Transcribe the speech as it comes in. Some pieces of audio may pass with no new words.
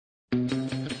Hey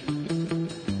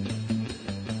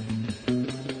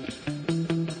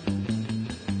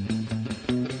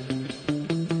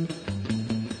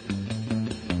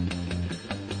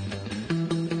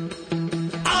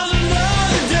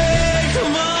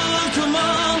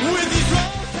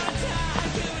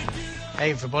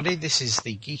everybody, this is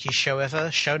the Geekiest Show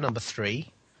Ever, show number 3.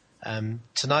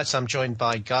 Tonight I'm joined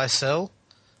by Guy Searle,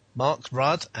 Mark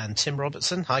Rudd, and Tim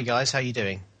Robertson. Hi guys, how you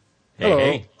doing? Hey, Hello.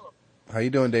 hey. How you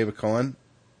doing, David Cohen?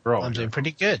 I'm doing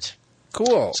pretty good.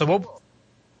 Cool. So what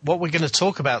we're going to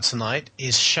talk about tonight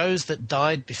is shows that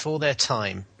died before their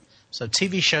time. So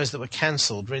TV shows that were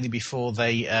cancelled really before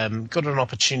they got an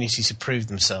opportunity to prove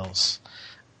themselves.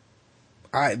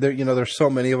 There's so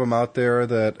many of them out there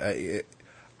that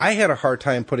I had a hard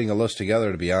time putting a list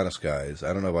together, to be honest, guys.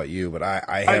 I don't know about you, but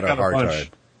I had a hard time.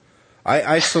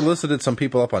 I solicited some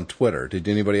people up on Twitter. Did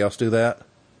anybody else do that?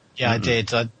 Yeah, I did.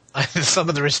 Some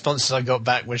of the responses I got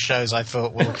back were shows I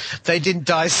thought, well, they didn't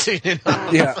die soon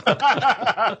enough. Yeah.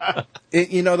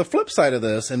 The flip side of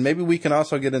this, and maybe we can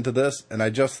also get into this, and I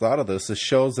just thought of this, is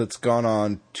shows that's gone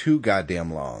on too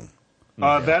goddamn long.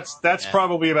 That's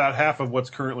probably about half of what's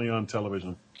currently on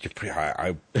television.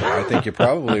 I think you're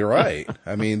probably right.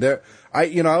 I mean, I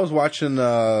was watching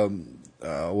what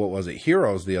was it,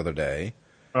 Heroes the other day.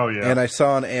 Oh yeah. And I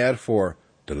saw an ad for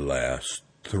the last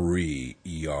 3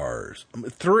 ERs.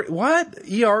 What?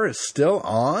 ER is still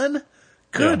on?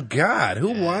 Good God,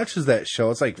 who watches that show?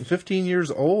 It's like 15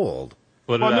 years old.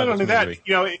 Well, not only that,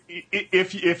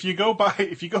 if you go by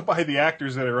the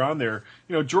actors that are on there,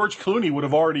 George Clooney would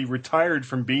have already retired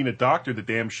from being a doctor. The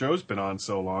damn show's been on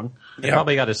so long. They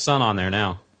probably got his son on there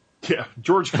now. Yeah,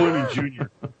 George Clooney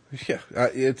Jr. Yeah,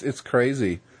 it's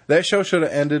crazy. That show should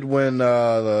have ended when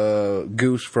the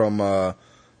goose from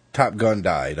Top Gun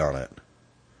died on it.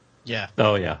 Yeah.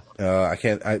 Oh yeah.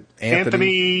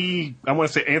 Anthony. I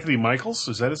want to say Anthony Michaels.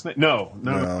 Is that his name? No.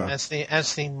 Anthony.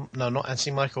 No, not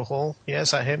Anthony Michael Hall. Yeah, is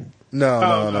that him?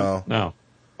 No.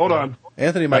 Hold on.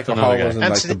 Anthony Michael Hall was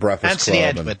in the Breakfast Club.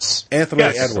 Anthony Edwards. Anthony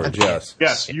Edwards. Yes.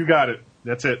 Yes, you got it.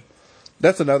 That's it.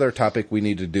 That's another topic we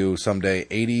need to do someday.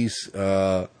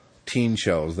 80s teen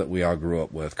shows that we all grew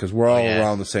up with, because we're all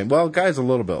around the same. Well, Guy's a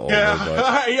little bit older.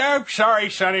 Yeah, yeah. I'm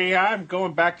sorry, Sonny. I'm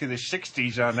going back to the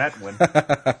 '60s on that one.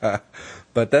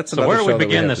 But that's so. Where do we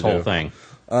begin this whole thing?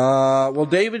 Well,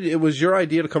 David, it was your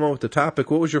idea to come up with the topic.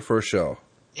 What was your first show?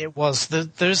 It was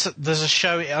there's a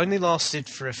show. It only lasted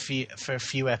for a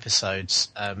few episodes,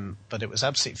 but it was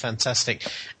absolutely fantastic,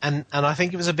 and I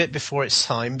think it was a bit before its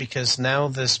time, because now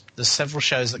there's several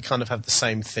shows that kind of have the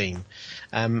same theme,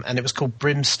 and it was called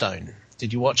Brimstone.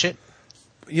 Did you watch it?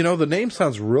 The name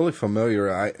sounds really familiar.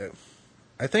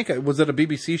 I think was it a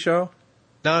BBC show?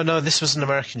 No, this was an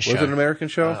American show. Was it an American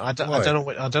show? I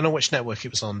don't know which network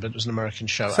it was on, but it was an American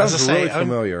show. Sounds really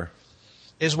familiar.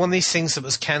 It was one of these things that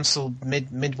was cancelled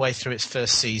midway through its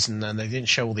first season, and they didn't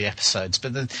show all the episodes.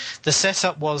 But the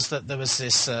setup was that there was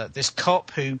this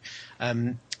cop who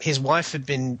his wife had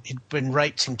been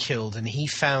raped and killed, and he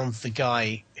found the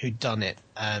guy who'd done it,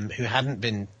 who hadn't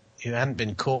been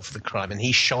caught for the crime, and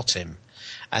he shot him,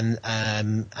 and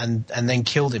then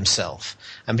killed himself.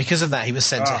 And because of that, he was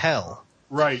sent to hell.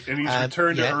 Right, and he's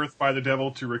returned to Earth by the devil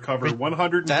to recover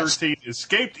 113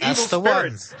 escaped evil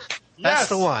spirits. That's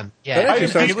the one. Yeah,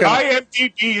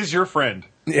 IMDb is your friend.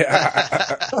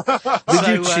 Yeah. Did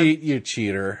you cheat, you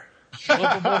cheater?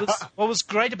 What was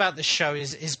great about this show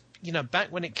is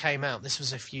back when it came out, this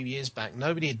was a few years back,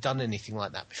 nobody had done anything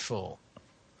like that before.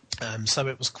 So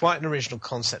it was quite an original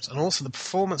concept. And also the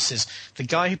performances, the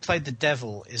guy who played the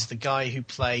devil is the guy who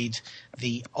played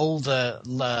the older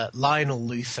Lionel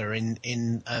Luthor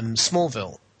in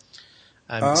Smallville.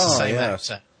 It's the same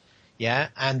actor. Yeah,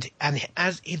 and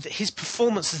as his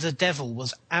performance as the devil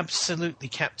was absolutely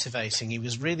captivating. He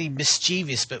was really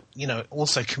mischievous, but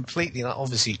also completely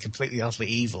utterly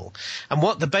evil. And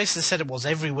what the basis of the setup was,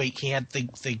 every week he had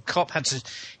the cop had to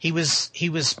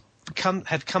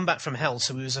had come back from hell,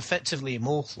 so he was effectively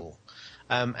immortal.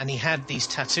 And he had these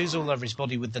tattoos all over his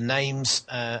body with the names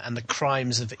and the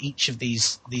crimes of each of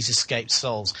these escaped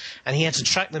souls. And he had to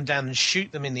track them down and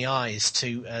shoot them in the eyes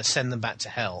to send them back to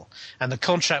hell. And the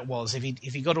contract was, if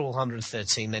he got all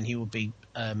 113, then he would be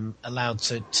allowed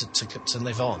to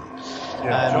live on.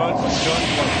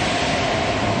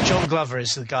 John Glover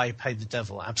is the guy who played the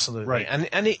devil, absolutely. Right.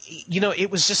 And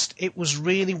it was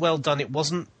really well done. It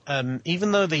wasn't,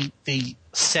 even though the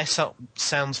setup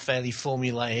sounds fairly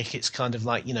formulaic, it's kind of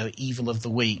like, evil of the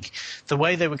week. The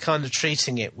way they were kind of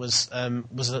treating it was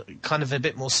kind of a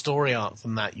bit more story arc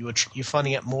than that. You're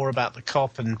finding out more about the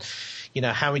cop and,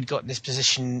 how he'd got in this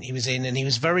position he was in, and he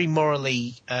was very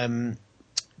morally,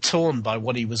 torn by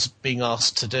what he was being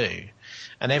asked to do.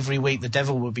 And every week the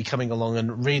devil would be coming along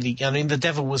and really, I mean, the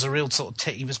devil was a real sort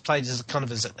of, he was played as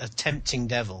a tempting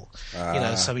devil,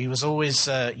 so he was always,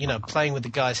 playing with the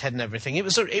guy's head and everything. It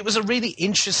was a really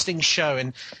interesting show,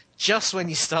 and just when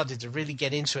you started to really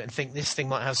get into it and think this thing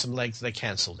might have some legs, they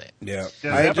cancelled it. Yeah,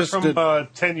 that was from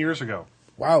 10 years ago.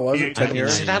 Wow, was it 10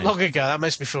 years? Is it that long ago? That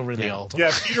makes me feel really old.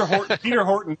 Yeah, Peter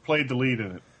Horton played the lead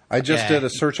in it. I just did a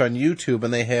search on YouTube,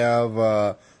 and they have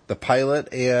the pilot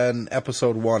and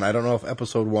episode 1. I don't know if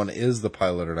episode 1 is the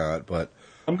pilot or not, but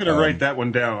I'm going to write that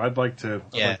one down. I'd like to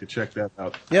check that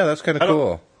out. Yeah, that's kind of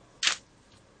cool.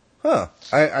 Huh?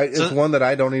 It's one that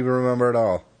I don't even remember at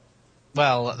all.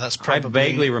 Well, that's probably. I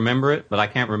vaguely remember it, but I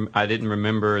can't. I didn't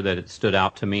remember that it stood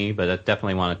out to me. But I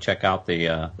definitely want to check out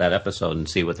that episode and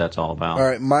see what that's all about. All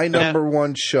right, my number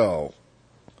one show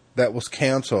that was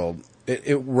canceled.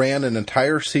 It ran an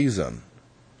entire season,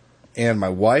 and my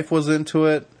wife was into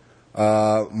it.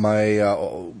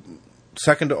 My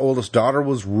second to oldest daughter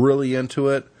was really into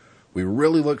it. We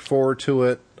really looked forward to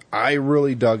it. I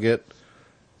really dug it,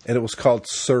 and it was called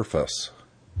Surface.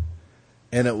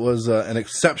 And it was an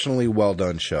exceptionally well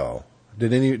done show.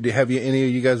 Did any of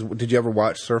you guys? Did you ever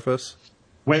watch Surface?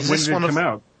 When did it come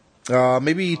out?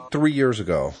 Maybe 3 years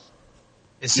ago.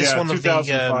 Is this one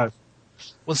 2005. of the?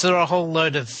 Was there a whole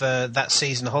load of that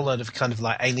season? A whole load of kind of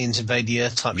like Aliens Invade the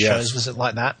Earth type shows? Was it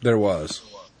like that? There was.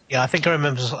 Yeah, I think I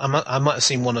remember. I might have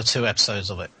seen 1 or 2 episodes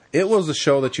of it. It was a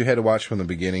show that you had to watch from the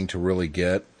beginning to really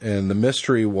get. And the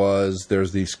mystery was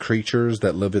there's these creatures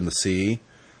that live in the sea.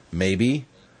 Maybe.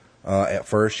 At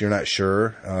first, you're not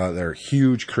sure. They're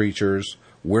huge creatures.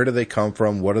 Where do they come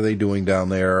from? What are they doing down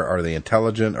there? Are they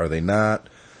intelligent? Are they not?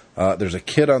 There's a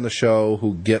kid on the show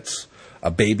who gets a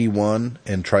baby one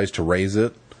and tries to raise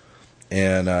it.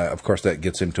 And, of course, that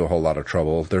gets into a whole lot of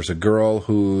trouble. There's a girl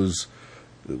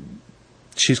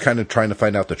she's kind of trying to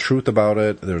find out the truth about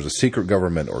it. There's a secret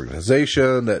government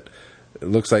organization that it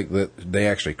looks like that they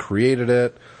actually created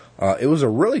it. It was a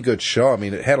really good show. I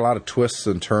mean, it had a lot of twists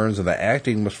and turns, and the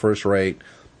acting was first rate.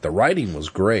 The writing was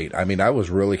great. I mean, I was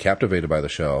really captivated by the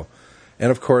show. And,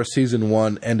 of course, season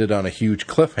 1 ended on a huge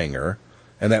cliffhanger,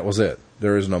 and that was it.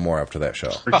 There is no more after that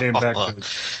show. Came back to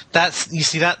that's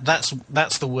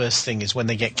the worst thing is when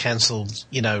they get cancelled,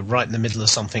 right in the middle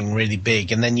of something really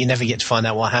big, and then you never get to find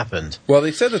out what happened. Well,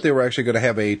 they said that they were actually going to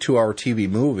have a 2-hour TV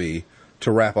movie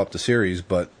to wrap up the series,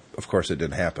 but, of course, it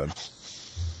didn't happen.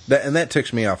 That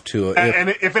ticks me off, too. And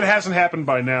if it hasn't happened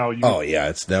by now...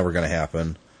 it's never going to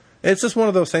happen. It's just one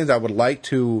of those things I would like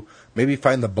to maybe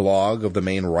find the blog of the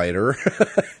main writer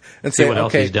and say, what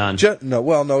else he's done. Just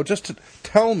to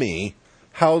tell me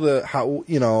tell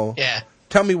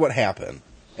me what happened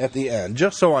at the end,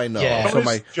 just so I know. Yeah. So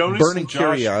my burning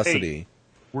curiosity.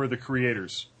 Were the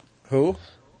creators. Who?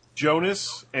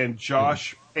 Jonas and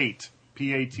Josh Pate,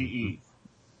 Pate.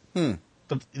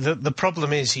 But the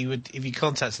problem is, if you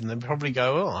contacted them, they'd probably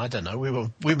go, "Oh, I don't know. We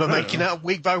were making out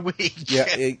week by week."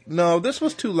 Yeah, no, this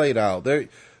was too late out.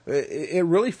 It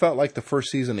really felt like the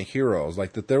first season of Heroes,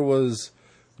 like that there was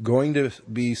going to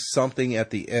be something at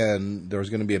the end. There was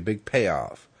going to be a big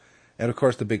payoff, and of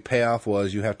course, the big payoff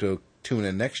was you have to tune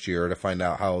in next year to find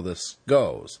out how this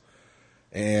goes.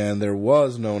 And there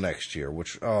was no next year,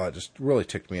 which it just really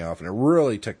ticked me off, and it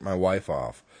really ticked my wife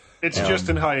off. It's just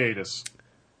in hiatus.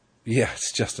 Yeah,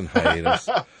 it's just in hiatus.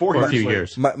 For a few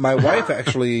years. My wife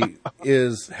actually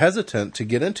is hesitant to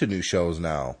get into new shows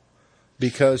now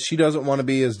because she doesn't want to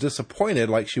be as disappointed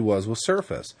like she was with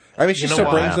Surface. I mean, she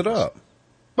still brings it up.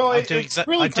 Well, I do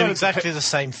exactly the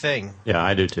same thing. Yeah,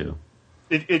 I do too.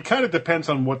 It kind of depends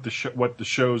on what the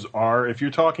shows are. If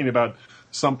you're talking about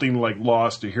something like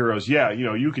Lost or Heroes,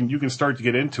 you can start to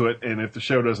get into it, and if the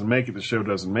show doesn't make it, the show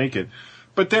doesn't make it.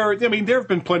 But there have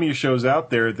been plenty of shows out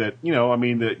there that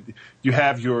that you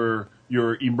have your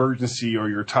emergency or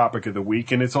your topic of the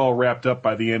week, and it's all wrapped up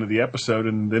by the end of the episode,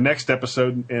 and the next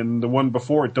episode and the one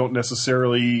before it don't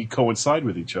necessarily coincide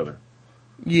with each other.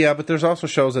 Yeah, but there's also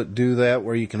shows that do that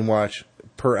where you can watch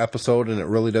per episode, and it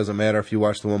really doesn't matter if you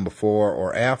watch the one before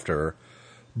or after.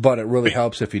 But it really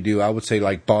helps if you do. I would say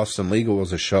like Boston Legal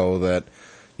was a show that,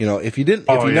 if you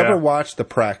never watched The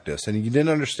Practice and you didn't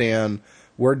understand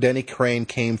where Denny Crane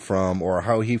came from or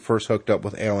how he first hooked up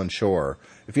with Alan Shore,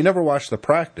 if you never watched The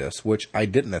Practice, which I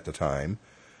didn't at the time,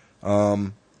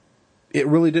 it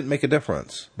really didn't make a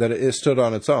difference that it stood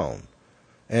on its own.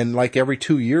 And like every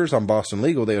 2 years on Boston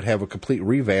Legal, they would have a complete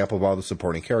revamp of all the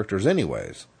supporting characters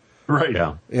anyways. Right.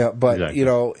 Yeah, but,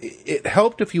 exactly. It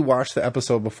helped if you watched the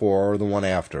episode before or the one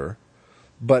after,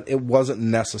 but it wasn't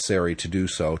necessary to do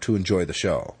so to enjoy the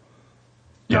show.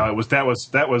 No, that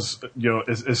was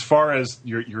as far as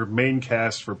your main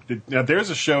cast for now. There's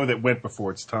a show that went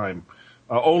before its time,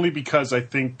 only because I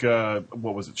think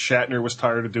what was it? Shatner was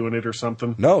tired of doing it or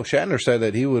something. No, Shatner said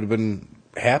that he would have been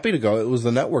happy to go. It was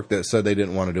the network that said they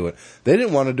didn't want to do it. They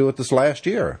didn't want to do it this last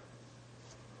year.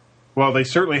 Well, they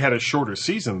certainly had a shorter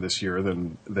season this year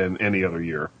than any other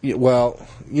year. Yeah, well,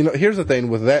 here's the thing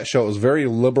with that show. It was very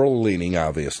liberal leaning,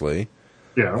 obviously.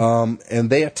 Yeah. And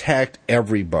they attacked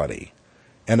everybody.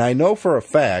 And I know for a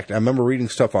fact, I remember reading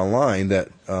stuff online that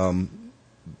some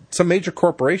major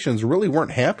corporations really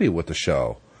weren't happy with the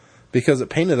show because it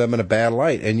painted them in a bad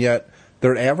light, and yet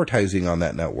they're advertising on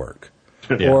that network.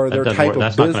 Yeah, or their type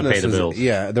of businesses.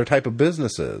 Yeah, their type of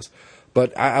businesses.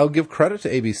 But I'll give credit to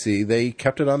ABC. They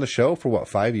kept it on the show for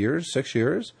 5 years, 6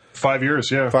 years? 5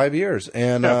 years, yeah. 5 years.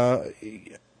 And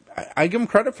I give them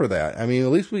credit for that. I mean,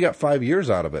 at least we got 5 years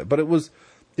out of it. But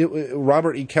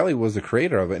Robert E. Kelly was the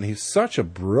creator of it, and he's such a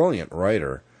brilliant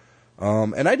writer.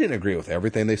 And I didn't agree with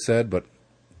everything they said, but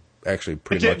actually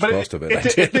pretty much most of it I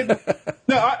did.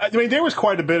 No, I mean, there was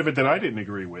quite a bit of it that I didn't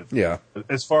agree with. Yeah.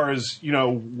 As far as,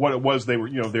 what it was, they were,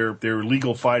 their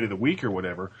legal fight of the week or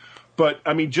whatever. But,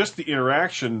 I mean, just the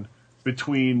interaction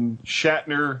between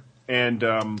Shatner and,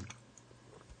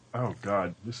 oh,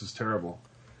 God, this is terrible.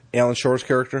 Alan Shore's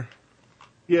character?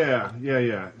 Yeah.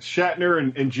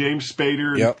 Shatner and James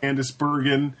Spader and Candice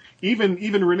Bergen.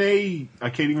 Even Renee, I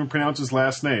can't even pronounce his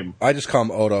last name. I just call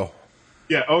him Odo.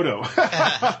 Yeah, Odo.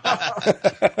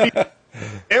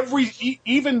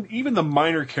 Even the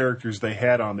minor characters they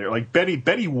had on there, like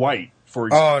Betty White, for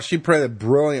example. Oh, she played a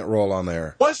brilliant role on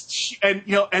there.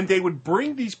 And they would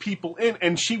bring these people in,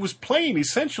 and she was playing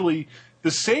essentially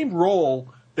the same role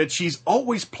that she's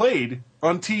always played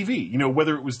on TV.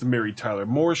 Whether it was the Mary Tyler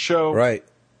Moore Show, right?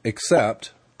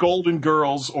 Except Golden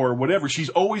Girls or whatever, she's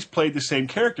always played the same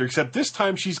character. Except this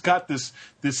time she's got this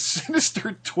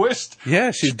sinister twist.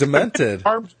 Yeah, she's demented.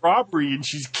 Armed robbery, and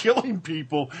she's killing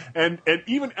people. And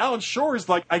even Alan Shore is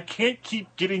like, I can't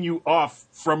keep getting you off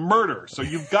from murder, so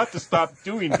you've got to stop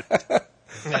doing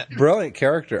this. Brilliant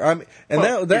character.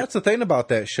 That's the thing about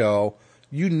that show.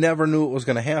 You never knew it was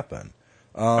going to happen.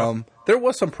 There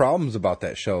was some problems about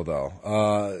that show,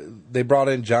 though. They brought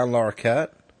in John Larroquette,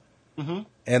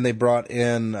 and they brought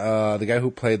in the guy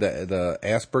who played the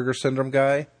Asperger syndrome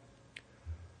guy.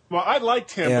 Well, I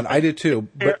liked him. And I did too.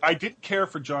 But I didn't care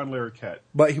for John Larroquette.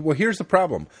 But here's the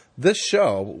problem. This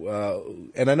show,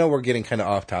 and I know we're getting kind of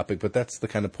off topic, but that's the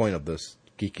kind of point of this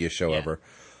geekiest show ever.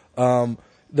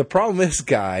 The problem is,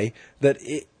 Guy, that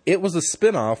it was a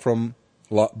spinoff from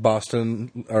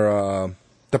Boston, or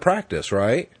The Practice,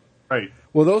 right? Right.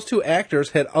 Well, those two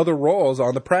actors had other roles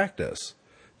on The Practice.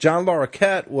 John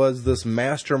Larroquette was this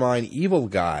mastermind evil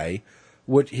guy,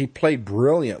 which he played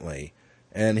brilliantly.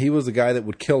 And he was the guy that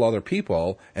would kill other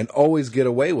people and always get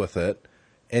away with it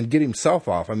and get himself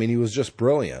off. I mean, he was just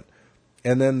brilliant.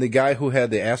 And then the guy who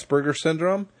had the Asperger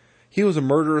syndrome, he was a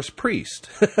murderous priest.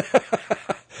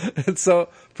 And so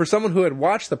for someone who had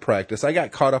watched The Practice, I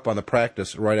got caught up on The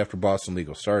Practice right after Boston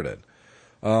Legal started.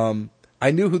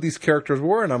 I knew who these characters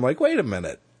were, and I'm like, wait a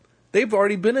minute. They've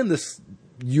already been in this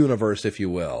universe, if you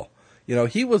will.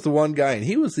 He was the one guy, and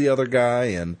he was the other guy,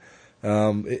 and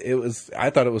I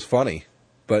thought it was funny.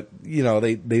 But,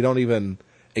 they don't even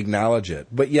acknowledge it.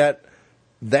 But yet,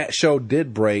 that show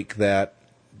did break that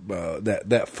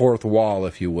fourth wall,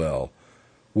 if you will,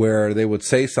 where they would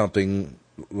say something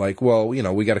like, well,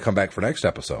 we got to come back for next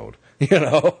episode.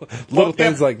 Little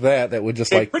things like that would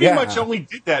just they pretty much only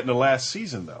did that in the last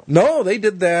season, though. No, they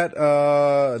did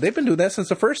that. They've been doing that since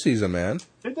the first season, man.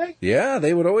 Did they? Yeah,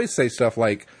 they would always say stuff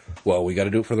like, well, we got to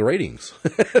do it for the ratings.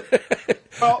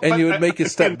 And you would make you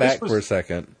step back for a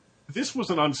second. This was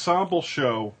an ensemble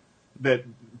show that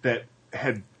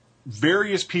had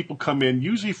various people come in,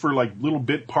 usually for like little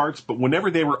bit parts, but whenever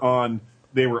they were on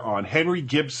Henry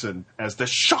Gibson as the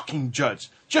shocking judge.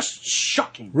 Just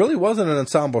shocking. Really wasn't an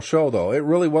ensemble show, though. It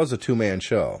really was a two-man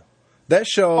show. That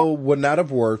show would not have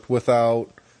worked without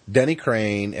Denny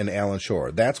Crane and Alan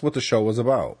Shore. That's what the show was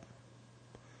about.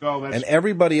 And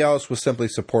everybody else was simply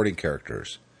supporting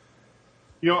characters.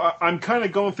 I'm kind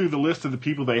of going through the list of the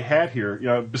people they had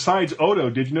here. Besides Odo,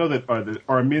 did you know that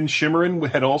Armin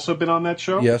Shimmerin had also been on that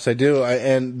show? Yes, I do.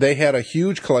 And they had a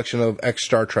huge collection of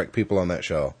ex-Star Trek people on that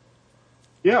show.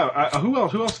 Yeah. Who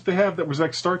else did they have that was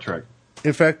ex-Star Trek?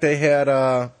 In fact, they had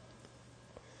the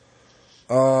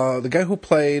guy who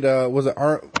played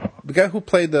the guy who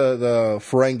played the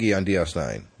Ferengi on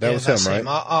DS9. That was him, right?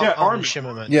 Armin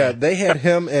Shimmerman. Yeah, they had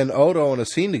him and Odo in a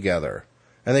scene together.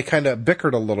 And they kind of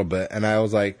bickered a little bit, and I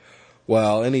was like,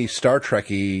 Well, any Star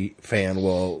Trek-y fan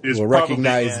will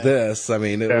recognize this. I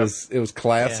mean, it was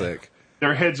classic. Yeah.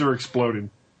 Their heads are exploding.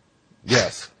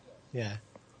 Yes. Yeah.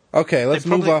 Okay, let's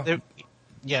move on.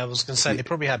 Yeah, I was going to say, they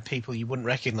probably had people you wouldn't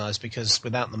recognize because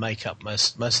without the makeup,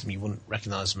 most of them you wouldn't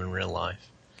recognize them in real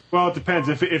life. Well, it depends.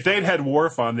 If they'd had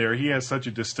Worf on there, he has such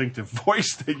a distinctive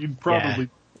voice that you'd probably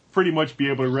pretty much be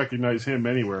able to recognize him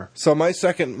anywhere. So my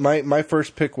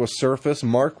first pick was Surface.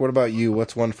 Mark, what about you?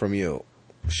 What's one from you?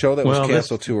 Show that was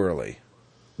canceled too early.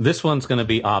 This one's going to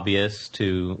be obvious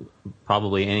to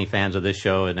probably any fans of this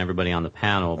show and everybody on the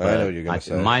panel. But I know what you're going to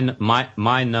say.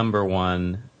 My number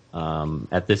one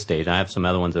at this stage, I have some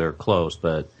other ones that are close,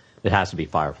 but it has to be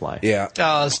Firefly. Yeah.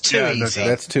 Oh, it's too easy.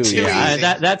 That's too easy.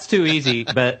 That's too easy.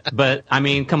 But I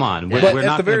mean, come on. We're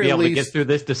not going to be able to get through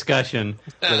this discussion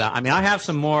without. I mean, I have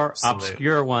some more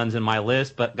obscure ones in my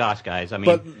list, but gosh, guys, I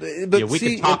mean, we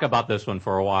could talk about this one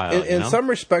for a while. In some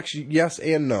respects, yes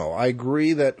and no. I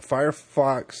agree that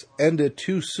Firefox ended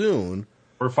too soon.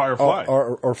 Or Firefly.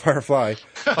 Or Firefly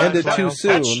ended too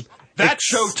soon. That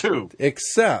show, too.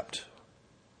 Except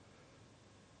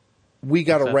we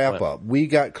got a wrap up. We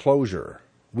got closure.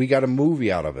 We got a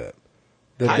movie out of it.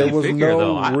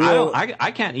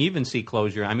 I can't even see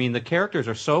closure. I mean, the characters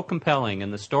are so compelling,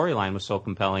 and the storyline was so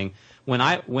compelling.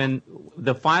 When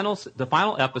the final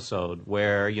episode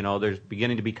where there's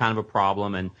beginning to be kind of a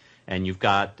problem, and you've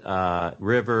got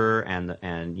River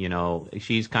and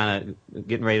she's kind of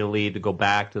getting ready to leave to go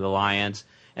back to the Alliance.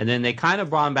 And then they kind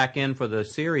of brought him back in for the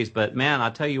series. But, man,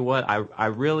 I'll tell you what, I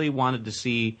really wanted to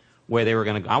see where they were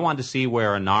going to go. I wanted to see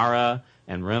where Inara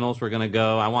and Reynolds were going to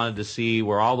go. I wanted to see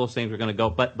where all those things were going to go.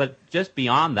 But just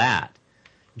beyond that,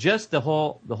 just the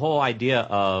whole idea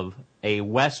of a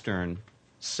Western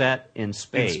set in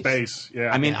space. In space,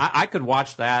 yeah. I mean, I could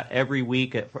watch that every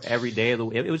week, every day of the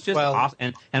week. It was just awesome.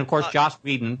 And of course, Joss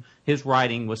Whedon, his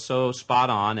writing was so spot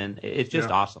on, and it's just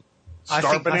awesome.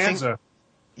 Star Bonanza.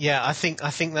 I think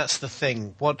that's the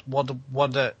thing. What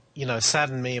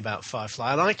saddened me about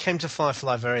Firefly, and I came to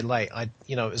Firefly very late.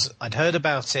 I'd heard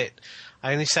about it.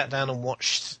 I only sat down and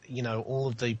watched, all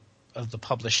of the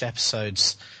published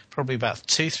episodes probably about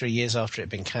 2-3 years after it had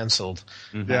been cancelled.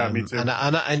 Mm-hmm. Yeah, me too. And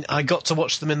I got to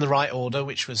watch them in the right order,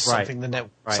 which was something the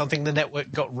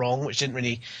network got wrong, which didn't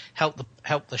really help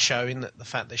the show in the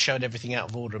fact they showed everything out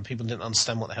of order and people didn't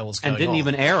understand what the hell was going on. And didn't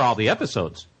even air all the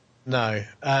episodes. No.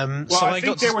 I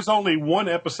think there was only one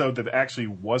episode that actually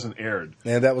wasn't aired.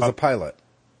 And that was a pilot.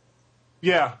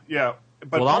 Yeah.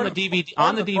 But on the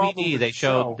DVD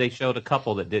they showed a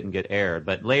couple that didn't get aired,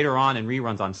 but later on in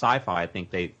reruns on Sci-Fi, I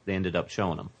think they ended up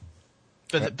showing them.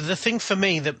 But the thing for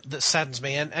me that saddens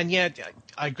me, and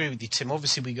I agree with you, Tim.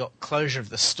 Obviously, we got closure of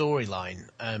the storyline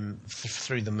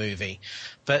through the movie.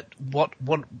 But what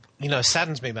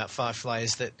saddens me about Firefly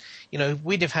is that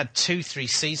we'd have had 2-3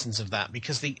 seasons of that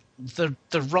because the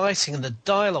writing and the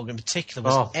dialogue in particular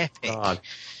was epic. God.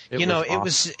 It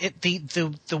was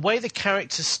the way the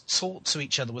characters talked to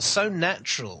each other was so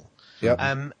natural,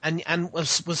 and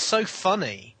was so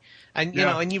funny. And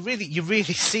and you really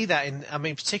see that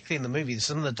particularly in the movie.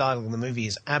 Some of the dialogue in the movie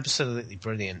is absolutely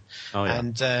brilliant. Oh, yeah.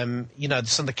 And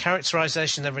some of the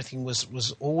characterization and everything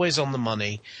was always on the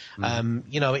money.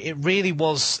 It really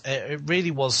was a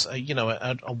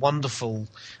wonderful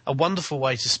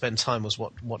way to spend time was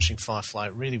watching Firefly.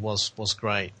 It really was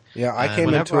great. Yeah, I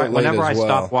came into it late whenever I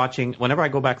stop watching, whenever I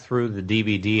go back through the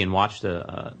DVD and watch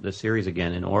the series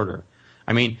again in order.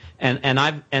 I mean, and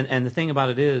the thing about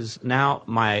it is now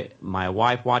my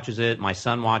wife watches it, my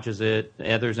son watches it,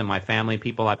 others in my family,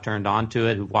 people I've turned on to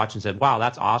it who watched and said, "Wow,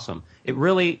 that's awesome." It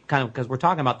really kind of, because we're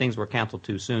talking about things that were canceled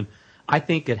too soon. I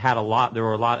think it had a lot. There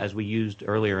were a lot, as we used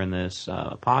earlier in this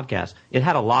podcast. It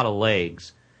had a lot of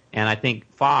legs, and I think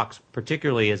Fox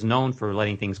particularly is known for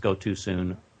letting things go too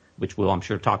soon, which we'll I'm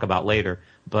sure talk about later.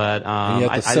 But and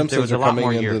yet the Simpsons are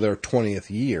coming into their 20th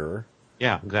year.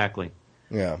 Yeah, exactly.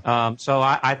 Yeah. So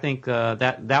I think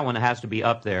that one has to be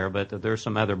up there, but there's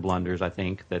some other blunders I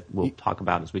think that we'll talk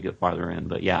about as we get farther in.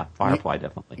 But yeah, Firefly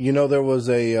definitely. There was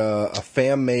a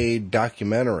fan-made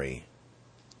documentary,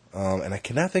 and I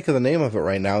cannot think of the name of it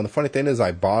right now. And the funny thing is,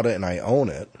 I bought it and I own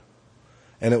it,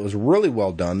 and it was really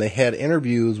well done. They had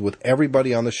interviews with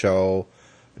everybody on the show,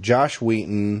 Josh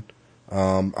Wheaton.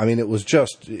 It was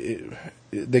just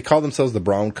they called themselves the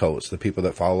Brown Coats, the people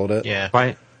that followed it. Yeah,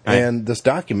 right. And this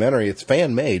documentary, it's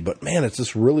fan-made, but man, it's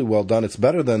just really well done. It's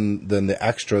better than the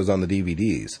extras on the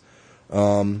DVDs.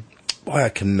 I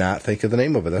cannot think of the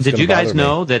name of it. Did you guys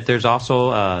know that there's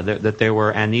also that there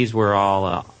were, and these were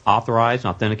all authorized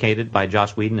and authenticated by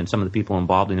Joss Whedon and some of the people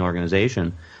involved in the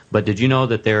organization. But did you know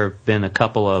that there have been a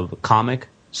couple of comic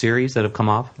series that have come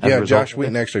off. Yeah, Josh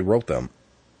Whedon actually wrote them.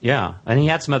 Yeah, and he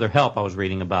had some other help. I was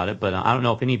reading about it, but I don't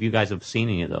know if any of you guys have seen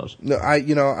any of those. No,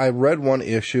 I read one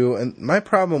issue, and my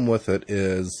problem with it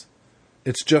is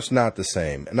it's just not the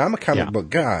same. And I'm a comic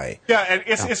book guy. Yeah, and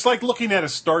it's like looking at a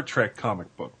Star Trek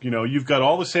comic book. You know, you've got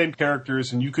all the same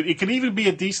characters, and it could even be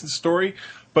a decent story,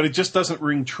 but it just doesn't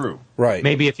ring true. Right.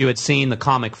 Maybe if you had seen the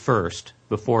comic first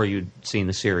before you'd seen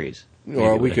the series.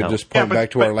 Well, we could just point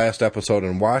back to our last episode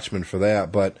in Watchmen for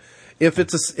that, but.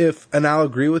 And I'll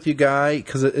agree with you, Guy,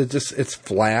 because it's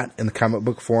flat in the comic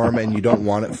book form, and you don't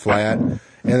want it flat.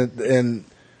 And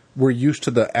we're used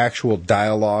to the actual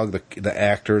dialogue, the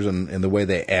actors, and the way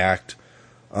they act.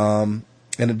 And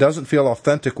it doesn't feel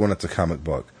authentic when it's a comic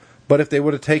book. But if they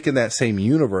would have taken that same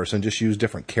universe and just used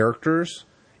different characters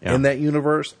in that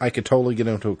universe, I could totally get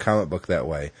into a comic book that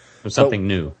way. Or something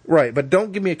new. Right, but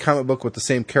don't give me a comic book with the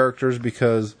same characters,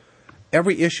 because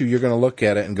every issue you're going to look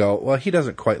at it and go, well, he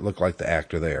doesn't quite look like the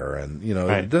actor there, and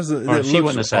it doesn't. Or she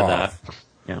wouldn't have said that.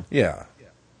 Yeah.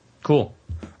 Cool.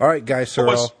 All right, Guy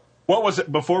Serle. What was it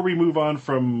before we move on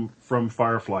from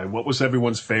Firefly? What was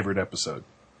everyone's favorite episode?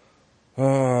 Boy.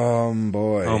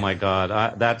 Oh my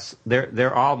God,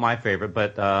 they're all my favorite,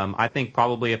 but I think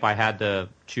probably if I had to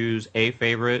choose a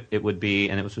favorite, it would be,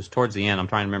 and it was just towards the end. I'm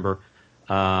trying to remember.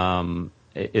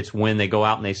 It's when they go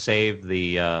out and they save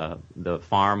the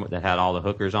farm that had all the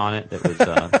hookers on it. That was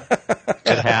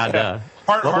it had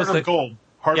Heart of Gold.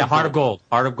 Heart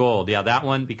of Gold. Yeah, that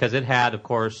one, because it had, of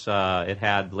course, it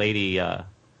had Lady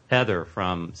Heather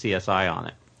from CSI on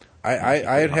it.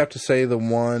 I'd have to say the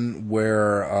one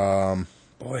where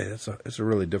it's a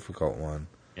really difficult one.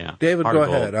 Yeah, David, Heart go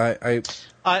of ahead.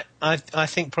 I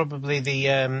think probably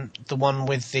the one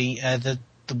with the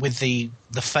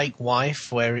fake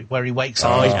wife where he wakes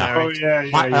up. He's married.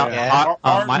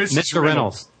 Mr.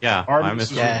 Reynolds. Yeah,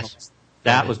 Mr. Reynolds.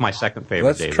 That was my second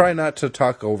favorite. Let's try not to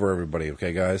talk over everybody,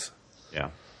 okay, guys? Yeah.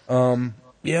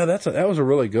 That was a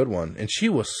really good one, and she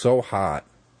was so hot.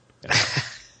 Yeah.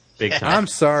 Big time. I'm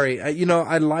sorry.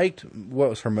 I liked, what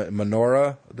was her,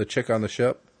 Minora, the chick on the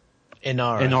ship?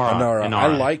 Inara. I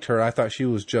liked her. I thought she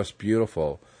was just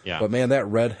beautiful. Yeah. But man, that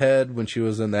redhead, when she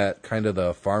was in that kind of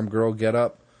the farm girl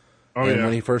getup,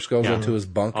 when he first goes into his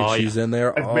bunk and she's in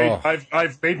there,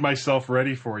 I've made myself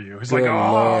ready for you. It's good like,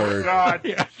 Lord.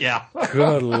 God. Yeah.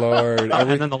 Good Lord.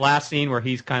 And then the last scene where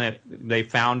they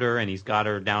found her and he's got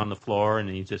her down on the floor and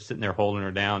he's just sitting there holding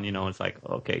her down, it's like,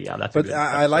 okay, yeah, that's. But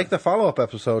I like the follow-up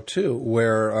episode too,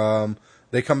 where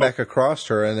they come back across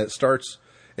her and it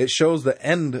shows the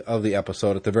end of the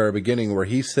episode at the very beginning where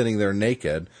he's sitting there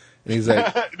naked. And he's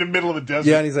like, in the middle of the desert.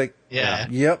 Yeah, and he's like,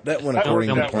 yep, that went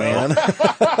according to plan.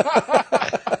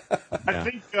 I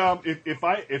think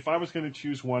if I was going to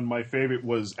choose one, my favorite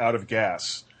was Out of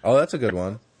Gas. Oh, that's a good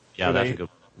one. Yeah, that's a good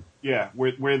one. Yeah,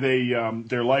 where they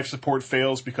their life support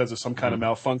fails because of some kind of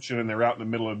malfunction, and they're out in the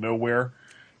middle of nowhere,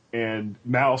 and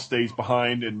Mal stays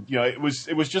behind, and it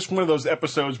was just one of those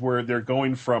episodes where they're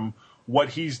going from what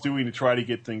he's doing to try to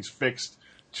get things fixed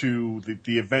to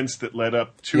the events that led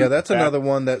up to. Yeah, that's another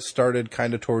one that started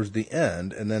kind of towards the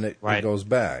end, and then it goes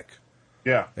back.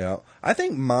 Yeah. Yeah. I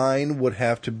think mine would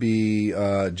have to be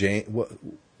Jane. What,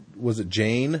 was it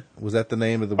Jane? Was that the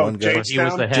name of the one guy? Jamestown? He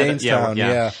was the head. Jamestown,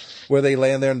 yeah. Where they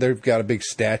land there and they've got a big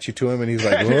statue to him, and he's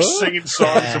like, and they're singing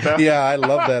songs about. Yeah, I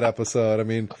love that episode. I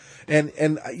mean, and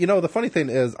the funny thing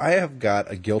is, I have got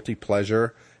a guilty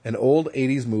pleasure, an old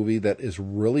 80s movie that is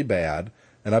really bad,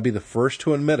 and I'll be the first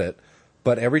to admit it.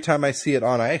 But every time I see it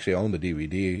on, I actually own the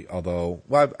DVD, although,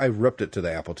 I ripped it to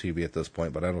the Apple TV at this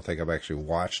point, but I don't think I've actually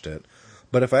watched it.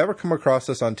 But if I ever come across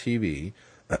this on TV,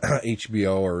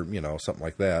 HBO or, something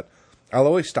like that, I'll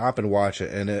always stop and watch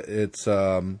it, and it's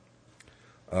DC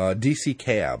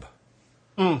Cab.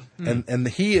 And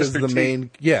he is the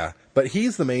main, but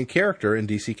he's the main character in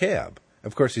DC Cab.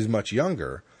 Of course, he's much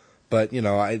younger, but,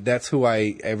 that's who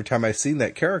every time I've seen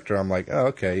that character, I'm like, oh,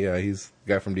 okay, yeah, he's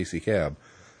the guy from DC Cab.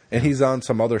 And he's on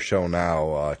some other show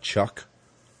now, Chuck.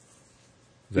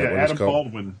 Is that what Adam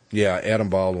Baldwin. Yeah, Adam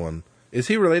Baldwin. Is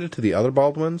he related to the other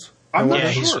Baldwins? I'm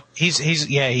not sure. He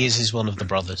is one of the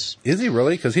brothers. Is he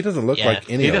really? Because he doesn't look like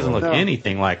any. He doesn't look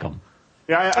anything like him.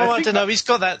 Yeah, I don't know. He's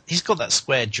got that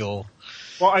square jaw.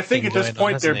 Well, I think at this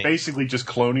point they're basically just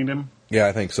cloning him. Yeah,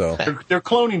 I think so. They're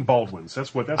cloning Baldwins.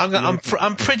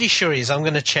 I'm pretty sure he is. I'm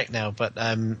going to check now, but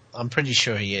I'm pretty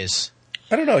sure he is.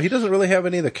 I don't know. He doesn't really have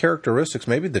any of the characteristics.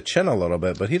 Maybe the chin a little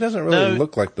bit, but he doesn't really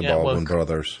look like the Baldwin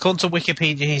brothers. According to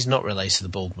Wikipedia, he's not related to the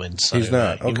Baldwins. So, he's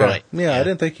not. Okay. Right. Yeah, I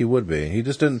didn't think he would be. He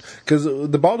just didn't, because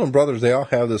the Baldwin brothers, they all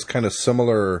have this kind of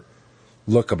similar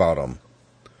look about them.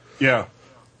 Yeah.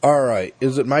 All right.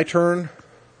 Is it my turn?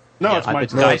 No, it's my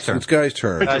it's turn. Guy's turn. It's Guy's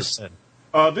turn. Guy's turn.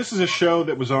 This is a show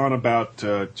that was on about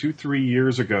 2-3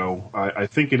 years ago. I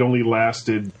think it only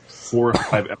lasted 4 or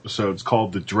 5 episodes,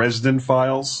 called The Dresden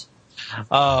Files.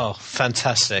 Oh,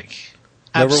 fantastic.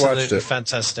 Never Absolutely watched it.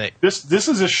 fantastic. This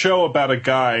is a show about a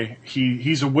guy.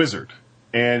 He's a wizard,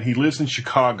 and he lives in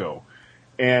Chicago.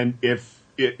 And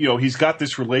he's got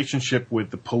this relationship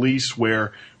with the police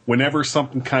where whenever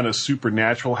something kind of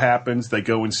supernatural happens, they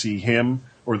go and see him,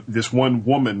 or this one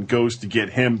woman goes to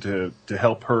get him to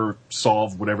help her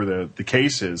solve whatever the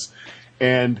case is.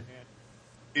 And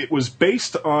it was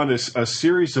based on a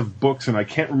series of books, and I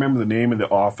can't remember the name of the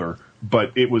author,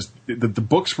 but it was the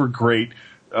books were great.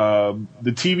 The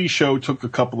TV show took a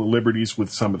couple of liberties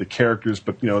with some of the characters,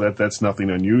 but that's nothing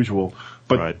unusual.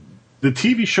 But Right. the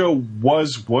TV show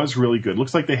was really good.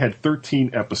 Looks like they had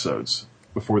 13 episodes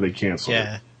before they canceled it.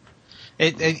 Yeah.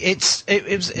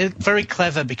 It was very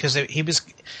clever because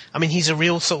he's a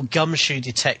real sort of gumshoe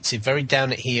detective, very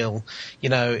down at heel.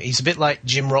 He's a bit like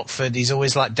Jim Rockford. He's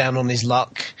always like down on his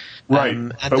luck. Right,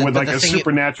 but with like a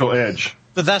supernatural edge.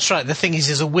 But that's right. The thing is,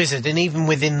 he's a wizard, and even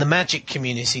within the magic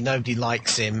community, nobody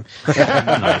likes him.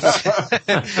 Yeah.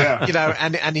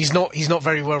 And he's not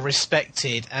very well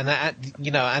respected, and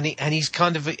he's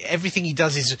kind of everything he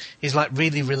does is like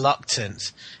really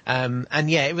reluctant.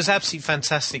 It was absolutely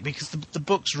fantastic because the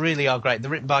books really are great.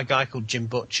 They're written by a guy called Jim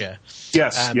Butcher.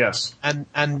 Yes, yes.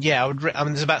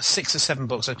 There's about 6 or 7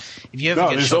 books. So if you ever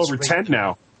get there's over 10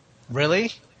 now.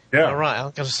 Really? Yeah. All right.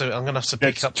 I'm gonna have to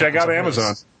pick up. Check out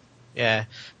Amazon. Yeah,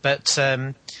 but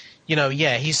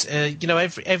he's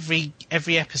every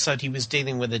episode he was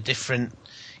dealing with a different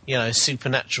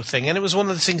supernatural thing, and it was one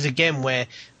of the things again where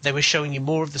they were showing you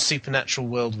more of the supernatural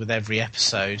world with every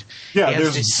episode. Yeah,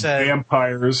 there's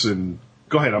vampires and.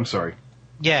 Go ahead. I'm sorry.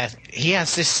 Yeah, he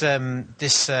has this kind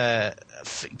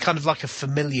of like a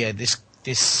familiar,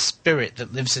 this spirit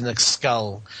that lives in a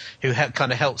skull who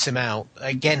kind of helps him out,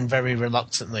 again very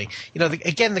reluctantly.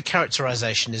 The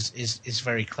characterization is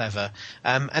very clever,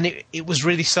 and it was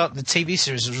really the TV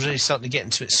series was really starting to get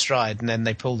into its stride, and then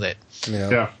they pulled it.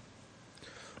 Yeah.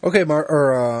 Okay,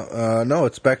 no,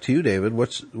 it's back to you, David.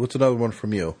 What's another one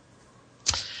from you?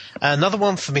 Another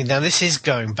one for me. Now this is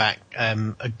going back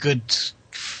a good.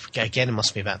 Again, it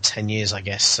must be about 10 years, I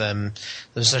guess.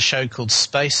 There's a show called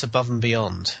Space Above and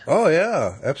Beyond. Oh,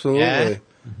 yeah, absolutely. Yeah.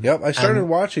 Yep, I started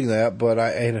watching that, but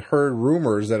I had heard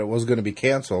rumors that it was going to be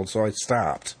canceled, so I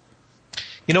stopped.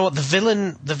 You know what? The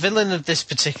villain of this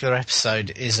particular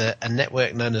episode is a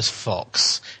network known as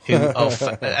Fox, who,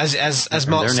 as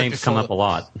Mark their said names before, come up a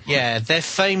lot. Yeah, they're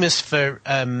famous for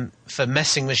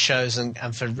messing with shows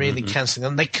and for really cancelling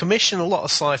them. They commission a lot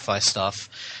of sci-fi stuff,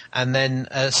 and then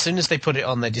as soon as they put it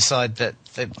on, they decide that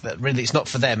really it's not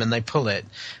for them, and they pull it.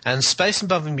 And Space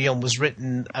Above and Beyond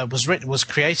was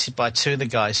created by 2 of the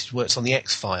guys who worked on the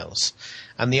X-Files,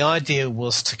 and the idea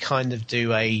was to kind of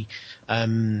do a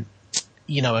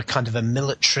kind of a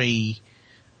military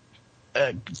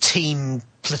team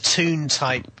platoon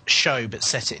type show, but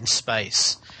set it in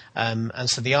space. And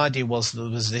so the idea was there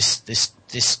was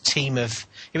this team of.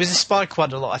 It was inspired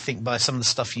quite a lot, I think, by some of the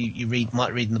stuff you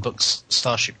might read in the books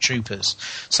Starship Troopers.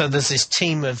 So there's this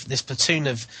platoon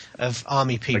of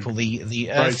army people.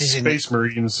 The Earth is in Space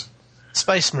Marines.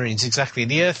 Space Marines, exactly.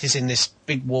 The Earth is in this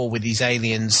big war with these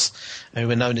aliens who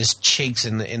are known as Chigs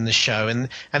in the show, and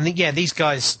these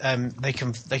guys they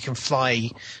can fly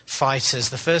fighters.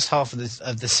 The first half of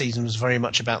the season was very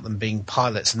much about them being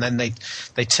pilots, and then they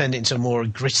turned it into a more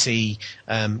gritty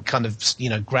kind of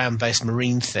ground based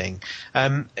Marine thing.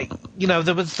 It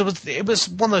was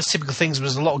one of those typical things. There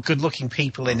was a lot of good looking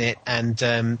people in it, and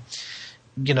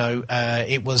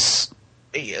it was.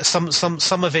 Some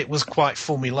of it was quite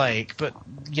formulaic, but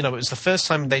it was the first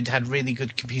time they'd had really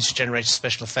good computer generated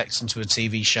special effects into a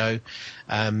TV show.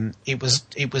 It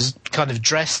was kind of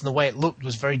dressed, and the way it looked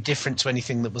was very different to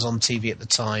anything that was on TV at the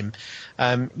time.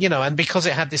 And because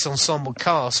it had this ensemble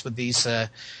cast with these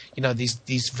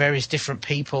these various different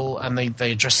people, and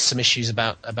they addressed some issues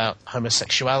about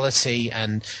homosexuality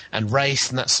and race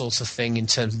and that sort of thing. In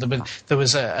terms of there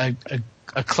was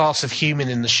a class of human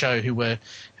in the show who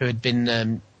had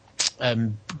been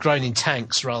grown in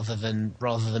tanks rather than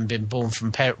been born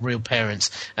from real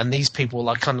parents, and these people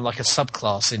were kind of like a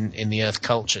subclass in the Earth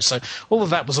culture. So all of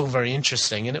that was all very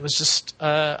interesting, and it was just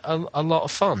a lot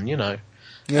of fun, Yeah,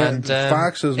 and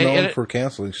Fox is known for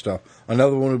canceling stuff.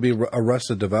 Another one would be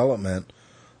Arrested Development.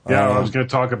 Yeah, I was going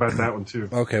to talk about that one too.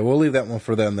 Okay, we'll leave that one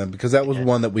for them then, because that was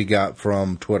one that we got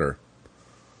from Twitter.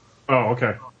 Oh,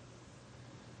 okay.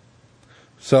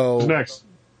 So who's next?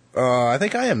 I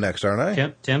think I am next, aren't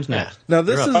I? Tim's next. Now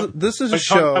this is a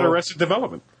show about Arrested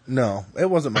Development. No, it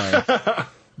wasn't mine.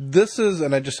 This is,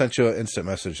 and I just sent you an instant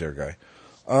message there, guy.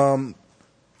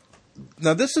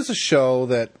 Now, this is a show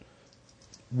that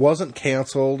wasn't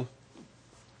canceled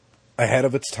ahead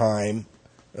of its time.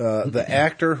 The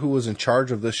actor who was in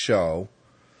charge of this show,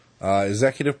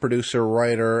 executive producer,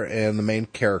 writer, and the main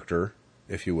character,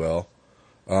 if you will,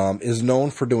 is known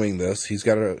for doing this. He's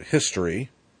got a history,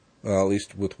 at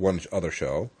least with one other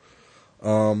show.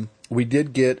 We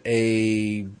did get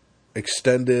a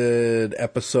extended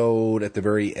episode at the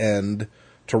very end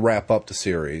to wrap up the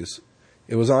series.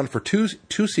 It was on for two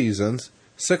seasons,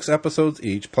 6 episodes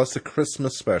each, plus the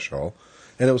Christmas special,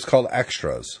 and it was called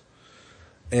Extras.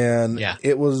 And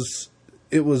it was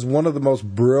one of the most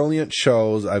brilliant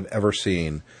shows I've ever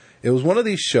seen. It was one of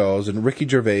these shows, and Ricky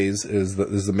Gervais is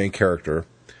the main character.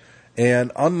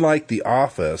 And unlike The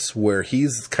Office, where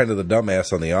he's kind of the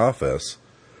dumbass on The Office,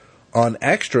 on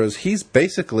Extras, he's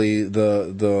basically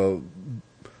the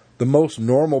most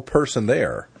normal person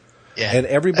there. Yeah. And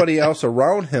everybody else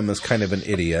around him is kind of an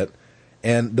idiot.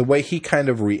 And the way he kind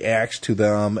of reacts to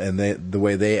them and the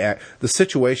way they act, the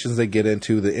situations they get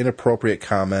into, the inappropriate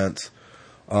comments,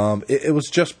 it was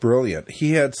just brilliant.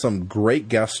 He had some great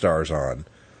guest stars on.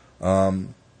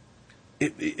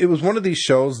 It was one of these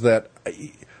shows that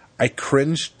I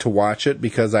cringed to watch it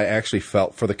because I actually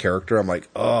felt for the character. I'm like,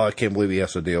 oh, I can't believe he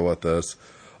has to deal with this.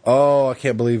 Oh, I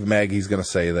can't believe Maggie's going to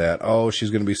say that. Oh, she's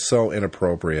going to be so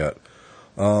inappropriate.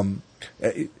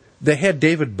 They had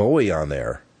David Bowie on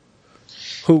there,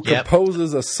 who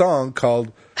composes a song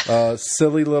called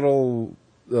Silly Little...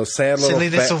 Sad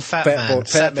Little Fat Man.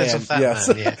 Yes.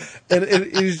 Man, yeah.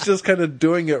 and he's just kind of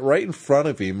doing it right in front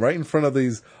of him, right in front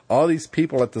of all these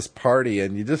people at this party,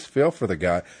 and you just feel for the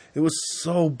guy. It was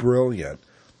so brilliant.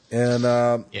 And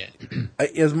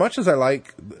as much as I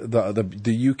like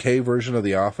the UK version of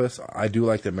The Office, I do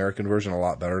like the American version a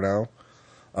lot better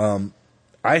now.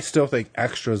 I still think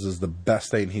Extras is the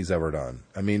best thing he's ever done.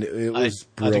 I mean, it was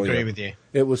brilliant. I'd agree with you.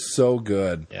 It was so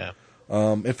good. Yeah.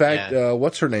 In fact,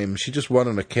 what's her name? She just won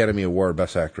an Academy Award,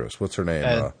 Best Actress. What's her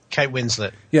name? Kate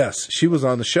Winslet. Yes, she was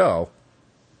on the show.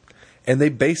 And they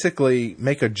basically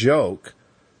make a joke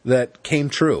that came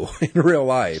true in real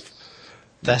life.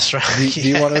 That's right. Do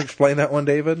you want to explain that one,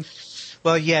 David?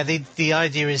 Well, yeah. The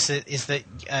idea is that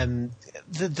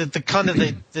the kind of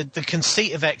the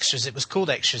conceit of Extras. It was called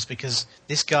Extras because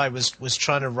this guy was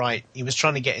trying to write. He was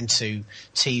trying to get into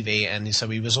TV, and so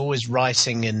he was always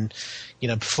writing and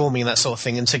performing and that sort of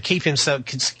thing. And to keep himself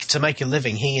to make a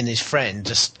living, he and his friend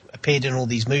just appeared in all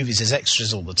these movies as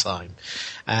extras all the time.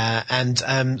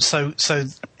 So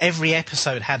every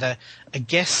episode had a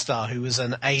guest star who was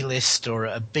an A-list or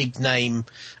a big name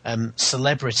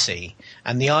celebrity,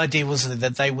 and the idea was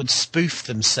that they would spoof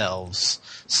themselves.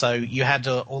 So you had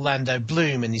Orlando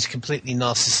Bloom, and he's completely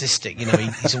narcissistic.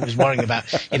 He's always worrying about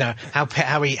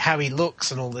how he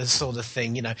looks and all this sort of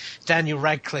thing. Daniel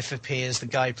Radcliffe appears, the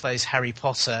guy who plays Harry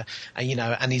Potter,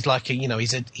 and he's like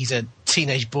he's a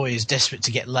teenage boy who's desperate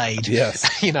to get laid. Yes,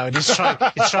 and he's trying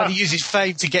to use his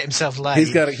fame to get himself laid.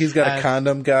 He's got a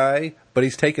condom guy, but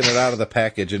he's taking it out of the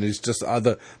package, and he's just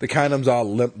the condom's all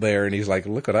limp there, and he's like,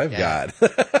 "Look what I've got."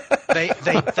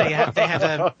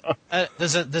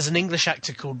 There's an English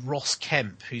actor called Ross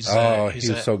Kemp who's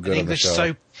so good an English on the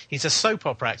show. He's a soap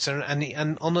opera actor,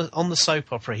 and on the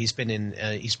soap opera he's been in.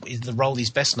 He's the role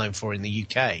he's best known for in the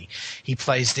UK. He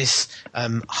plays this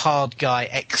hard guy,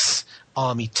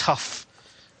 ex-army tough,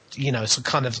 some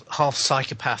kind of half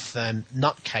psychopath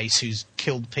nutcase who's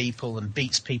killed people and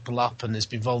beats people up and has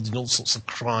been involved in all sorts of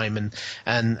crime and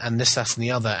this, that, and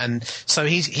the other. And so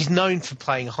he's known for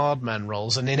playing hard man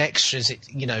roles. And in Extras,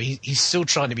 he's still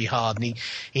trying to be hard, and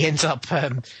he ends up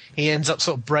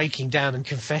sort of breaking down and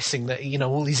confessing that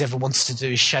all he's ever wants to do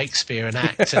is Shakespeare and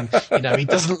act, and he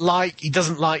doesn't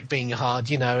like being hard.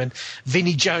 And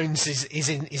Vinnie Jones is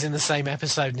in the same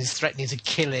episode and is threatening to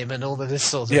kill him and all of this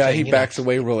sort of thing. Yeah, he backs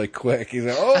away really quick. He's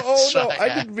like,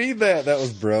 I didn't mean that. That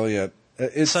was brilliant.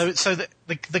 So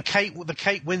the Kate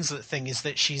Winslet thing is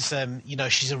that she's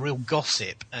she's a real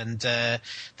gossip, and that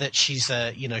she's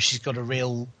got a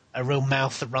real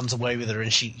mouth that runs away with her,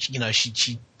 and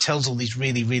she tells all these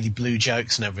really, really blue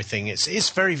jokes and everything. It's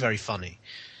very, very funny.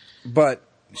 But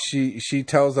she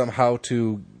tells them how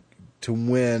to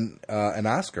win an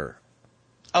Oscar.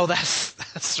 Oh,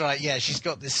 that's right. Yeah, she's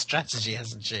got this strategy,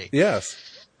 hasn't she?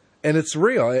 Yes, and it's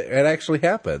real. It actually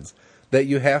happens that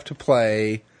you have to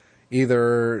play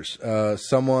either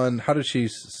someone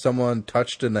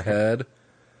touched in the head,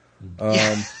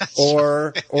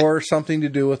 or something to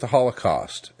do with the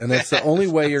Holocaust, and that's the only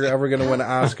way you're ever going to win an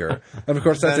Oscar. And of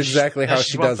course, that's exactly how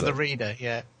she does it. For the reader,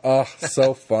 yeah. Oh,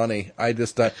 so funny! I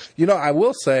just, I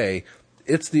will say,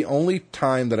 it's the only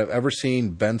time that I've ever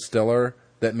seen Ben Stiller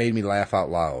that made me laugh out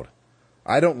loud.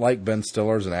 I don't like Ben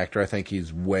Stiller as an actor. I think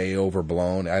he's way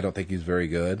overblown. I don't think he's very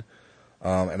good,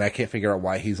 and I can't figure out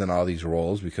why he's in all these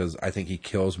roles because I think he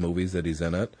kills movies that he's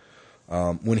in it.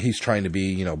 When he's trying to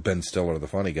be, Ben Stiller, the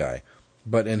funny guy.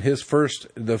 But in his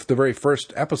the very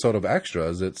first episode of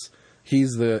Extras,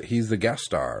 he's the guest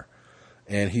star,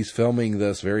 and he's filming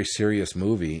this very serious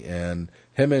movie, and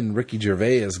him and Ricky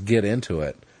Gervais get into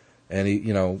it,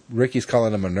 and Ricky's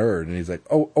calling him a nerd, and he's like,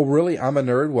 oh, really? I'm a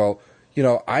nerd? Well,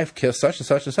 I've kissed such and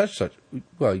such and such and such.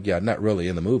 Well, yeah, not really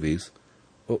in the movies.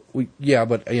 Well, yeah,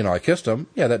 but I kissed him.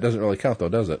 Yeah, that doesn't really count though,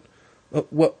 does it?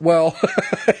 Well,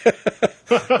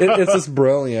 it's just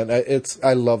brilliant.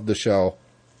 I love the show,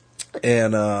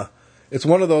 and it's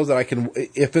one of those that I can,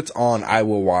 if it's on, I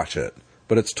will watch it.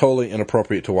 But it's totally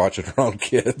inappropriate to watch it around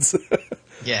kids.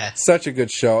 Yeah, such a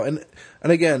good show, and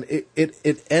again,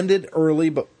 it ended early,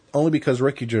 but only because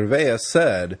Ricky Gervais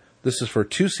said this is for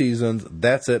 2 seasons.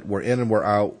 That's it. We're in and we're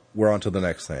out. We're on to the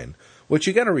next thing. Which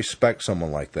you got to respect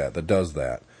someone like that does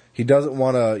that. He doesn't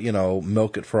want to,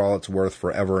 milk it for all it's worth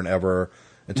forever and ever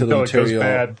until the material. It goes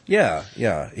bad.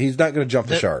 Yeah. He's not going to jump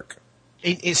the shark.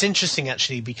 It's interesting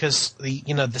actually because the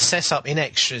setup in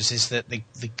Extras is that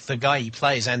the guy he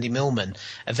plays, Andy Millman,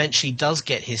 eventually does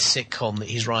get his sitcom that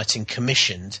he's writing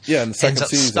commissioned. Yeah, in the second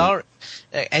season.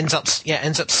 Ends up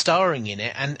starring in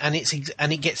it, and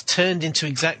it gets turned into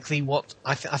exactly what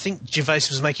I think Gervais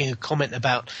was making a comment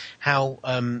about how.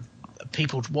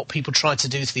 What people tried to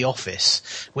do to The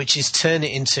Office, which is turn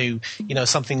it into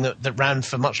something that ran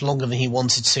for much longer than he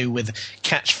wanted to, with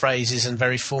catchphrases and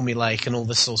very formulaic and all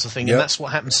this sort of thing. Yep. And that's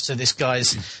what happens to this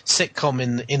guy's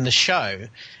sitcom in the show.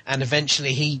 And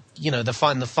eventually the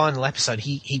final episode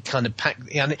he kind of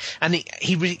packed and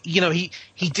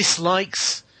he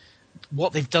dislikes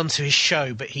what they've done to his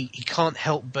show, but he can't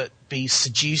help but be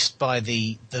seduced by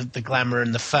the glamour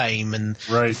and the fame and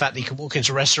the fact that he can walk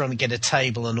into a restaurant and get a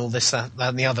table and all this, that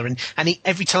and the other. And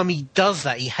every time he does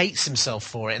that, he hates himself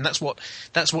for it. And that's what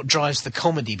drives the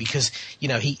comedy, because,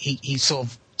 he sort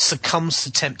of succumbs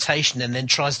to temptation and then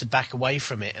tries to back away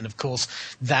from it. And of course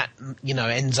that,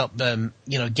 ends up,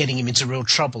 getting him into real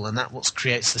trouble. And that's what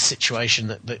creates the situation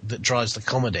that drives the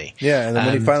comedy. Yeah. And then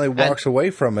when he finally walks away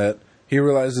from it, he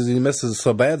realizes he misses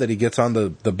so bad that he gets on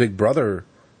the Big Brother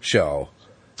show.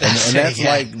 And that's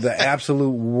like the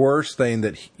absolute worst thing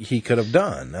that he could have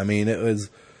done. I mean, it was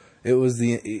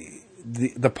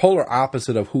the polar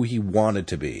opposite of who he wanted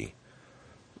to be.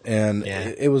 And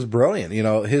it was brilliant.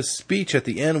 His speech at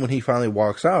the end when he finally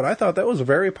walks out, I thought that was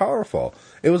very powerful.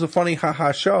 It was a funny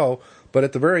ha-ha show, but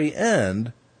at the very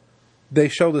end, they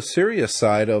show the serious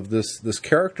side of this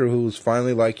character who's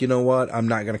finally like, you know what, I'm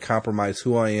not going to compromise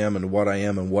who I am and what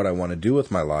I want to do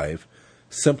with my life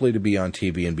simply to be on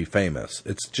TV and be famous.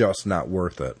 It's just not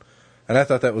worth it. And I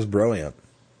thought that was brilliant.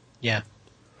 Yeah.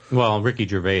 Well, Ricky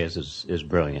Gervais is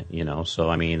brilliant, so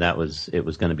I mean it was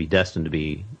going to be destined to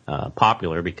be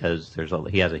popular because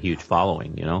he has a huge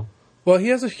following, Well, he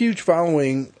has a huge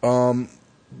following,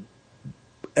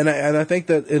 And I think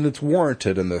that, and it's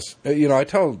warranted in this. I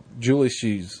tell Julie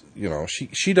she's,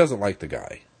 she doesn't like the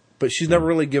guy, but she's never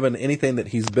really given anything that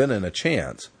he's been in a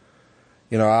chance.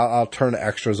 I'll turn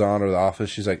Extras on or The Office.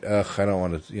 She's like, ugh, I don't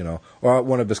want to, or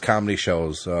one of his comedy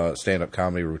shows, stand-up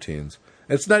comedy routines.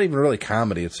 It's not even really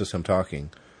comedy. It's just him talking.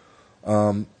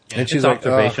 And she's like,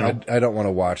 I don't want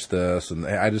to watch this, and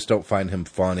I just don't find him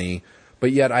funny.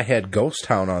 But yet I had Ghost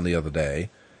Town on the other day.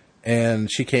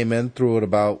 And she came in through it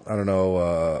about,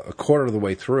 a quarter of the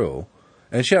way through.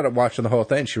 And she had it watching the whole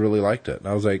thing. She really liked it. And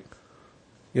I was like,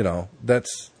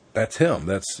 that's him.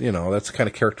 That's the kind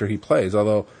of character he plays.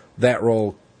 Although that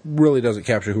role really doesn't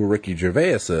capture who Ricky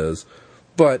Gervais is.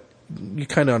 But you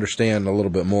kind of understand a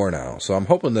little bit more now. So I'm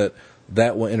hoping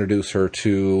that will introduce her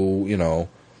to,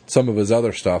 some of his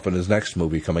other stuff in his next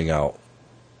movie coming out.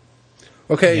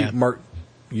 Okay, Mark,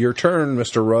 your turn,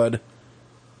 Mr. Rudd.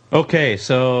 Okay,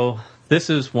 so this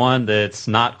is one that's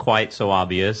not quite so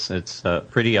obvious. It's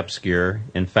pretty obscure.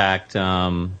 In fact,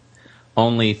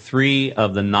 only 3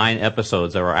 of the 9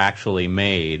 episodes that were actually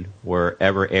made were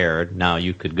ever aired. Now,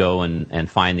 you could go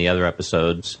and find the other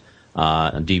episodes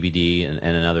on DVD and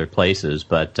in other places,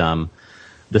 but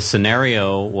the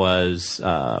scenario was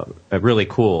really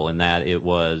cool in that it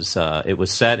was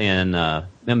set in the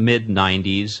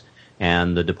mid-'90s,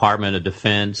 and the Department of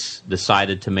Defense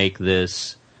decided to make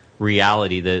this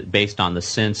reality that based on the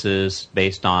census,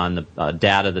 based on the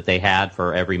data that they had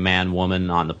for every man, woman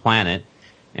on the planet,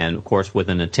 and of course with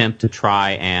an attempt to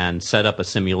try and set up a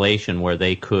simulation where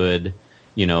they could,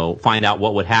 find out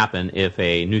what would happen if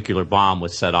a nuclear bomb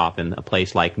was set off in a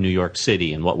place like New York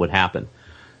City and what would happen.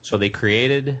 So they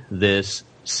created this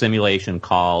simulation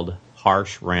called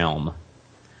Harsh Realm.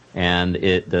 And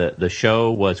the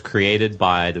show was created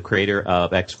by the creator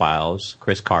of X-Files,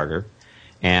 Chris Carter,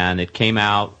 and it came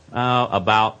out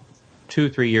about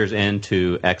 2-3 years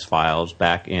into X-Files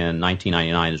back in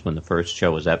 1999 is when the first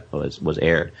show was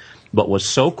aired. But what's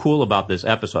so cool about this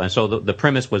episode, and so the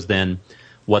premise was then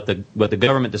what the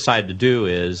government decided to do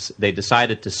is they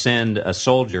decided to send a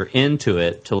soldier into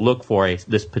it to look for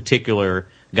this particular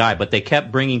guy, but they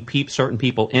kept bringing certain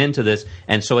people into this,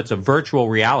 and so it's a virtual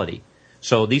reality.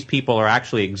 So these people are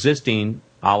actually existing,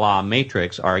 a la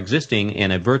Matrix, are existing in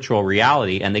a virtual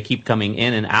reality, and they keep coming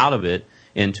in and out of it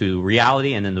into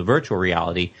reality and into virtual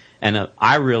reality. And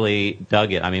I really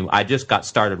dug it. I mean, I just got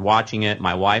started watching it.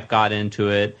 My wife got into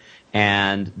it,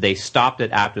 and they stopped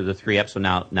it after the 3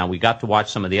 episodes. Now we got to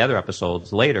watch some of the other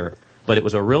episodes later, but it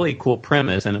was a really cool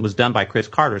premise, and it was done by Chris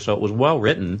Carter, so it was well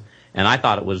written. And I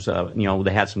thought it was,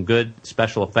 they had some good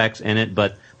special effects in it,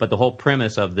 but the whole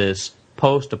premise of this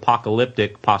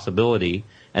post-apocalyptic possibility,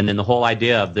 and then the whole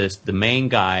idea of the main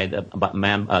guy,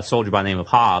 a soldier by the name of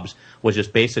Hobbs, was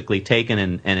just basically taken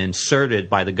and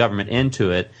inserted by the government into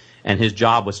it, and his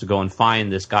job was to go and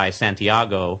find this guy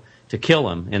Santiago to kill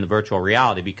him in the virtual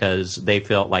reality because they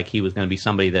felt like he was going to be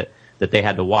somebody that they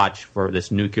had to watch for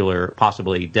this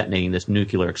possibly detonating this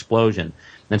nuclear explosion.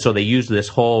 And so they used this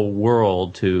whole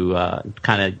world to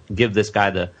kind of give this guy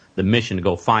the mission to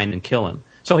go find and kill him.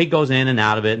 So he goes in and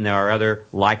out of it, and there are other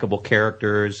likable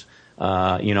characters,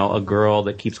 a girl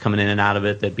that keeps coming in and out of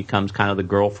it that becomes kind of the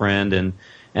girlfriend.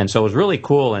 And so it was really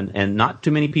cool, and not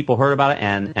too many people heard about it.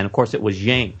 And of course, it was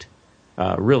yanked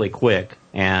really quick.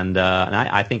 And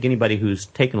I think anybody who's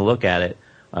taken a look at it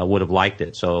would have liked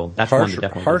it. So that's one to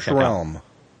definitely Harsh check Realm. out.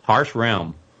 Harsh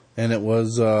Realm. And it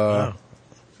was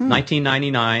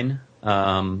 1999.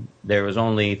 There was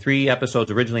only 3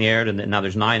 episodes originally aired, and now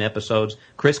there's 9 episodes.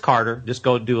 Chris Carter. Just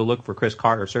go do a look for Chris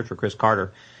Carter. Search for Chris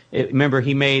Carter. Remember,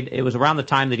 it was around the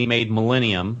time that he made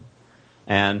Millennium,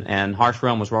 and Harsh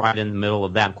Realm was right in the middle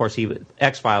of that. Of course,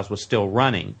 X-Files was still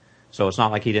running, so it's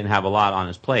not like he didn't have a lot on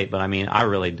his plate. But I mean, I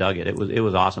really dug it. It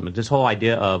was awesome. This whole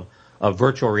idea of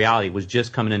virtual reality was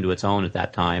just coming into its own at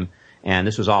that time, and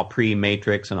this was all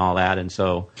pre-Matrix and all that, and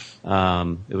so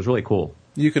it was really cool.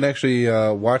 You can actually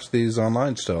watch these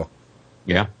online still.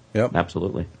 Yeah. Yep.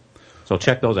 Absolutely. So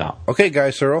check those out. Okay, Guy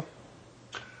Searle.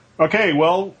 Okay,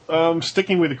 well,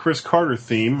 sticking with the Chris Carter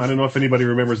theme, I don't know if anybody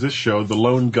remembers this show, The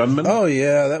Lone Gunman. Oh,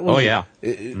 yeah. That was,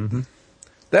 Mm-hmm.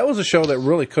 That was a show that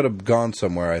really could have gone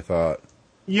somewhere, I thought.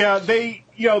 Yeah,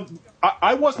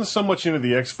 I wasn't so much into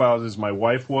the X-Files as my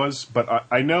wife was, but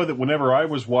I know that whenever I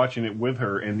was watching it with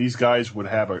her and these guys would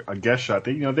have a guest shot,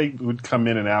 they would come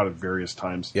in and out at various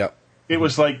times. Yep. It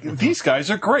was like, these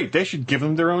guys are great. They should give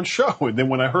them their own show. And then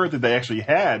when I heard that they actually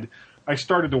had, I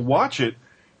started to watch it.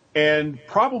 And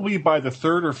probably by the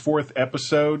 3rd or 4th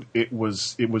episode, it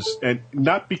was, and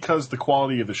not because the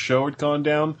quality of the show had gone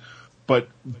down, but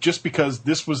just because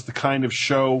this was the kind of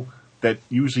show that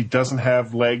usually doesn't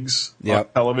have legs on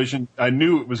television. I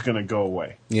knew it was going to go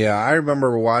away. Yeah, I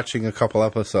remember watching a couple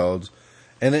episodes,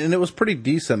 and it was pretty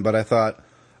decent, but I thought,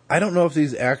 I don't know if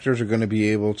these actors are going to be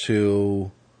able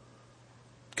to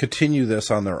continue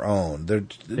this on their own.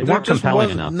 They weren't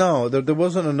compelling enough. No, there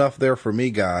wasn't enough there for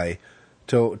me, Guy,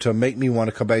 to make me want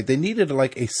to come back. They needed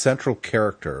like a central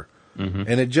character,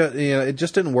 and it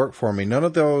just didn't work for me. None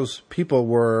of those people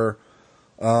were,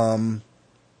 I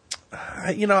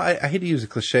hate to use a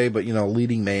cliche, but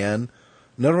leading man.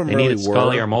 None of them really were.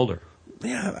 Scully or Mulder.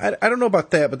 Yeah, I don't know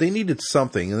about that, but they needed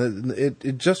something, and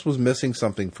it just was missing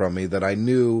something from me that I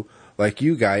knew, like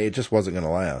you, Guy, it just wasn't going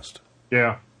to last.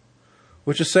 Yeah.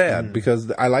 Which is sad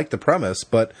because I like the premise,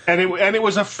 but it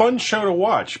was a fun show to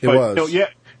watch. But, it was.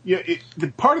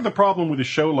 Part of the problem with a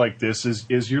show like this is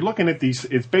you're looking at these.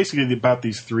 It's basically about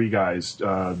these 3 guys,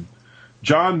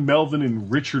 John, Melvin,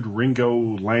 and Richard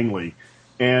Ringo Langley,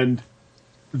 and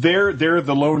they're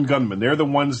the lone gunmen. They're the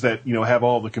ones that have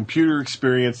all the computer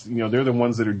experience. They're the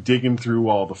ones that are digging through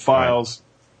all the files. Right.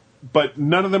 But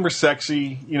none of them are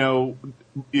sexy.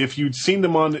 If you'd seen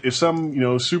them if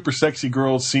some super sexy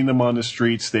girls seen them on the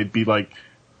streets, they'd be like,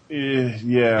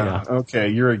 okay,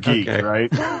 you're a geek,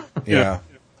 right? Yeah.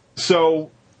 So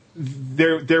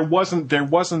there wasn't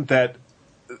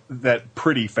that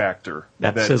pretty factor.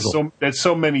 That sizzle.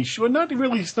 So many. Well, not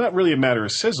really. It's not really a matter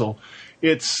of sizzle.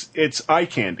 It's eye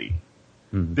candy.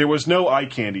 there was no eye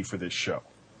candy for this show.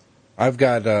 I've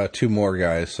got 2 more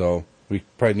guys, so we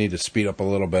probably need to speed up a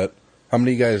little bit. How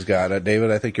many you guys got?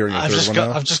 David, I think you're in your third one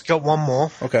now. I've just got one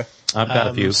more. Okay. I've got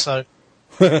a few. So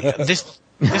this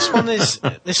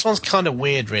one's kind of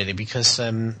weird, really, because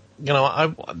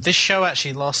this show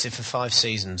actually lasted for 5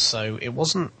 seasons, so it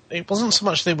wasn't so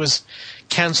much that it was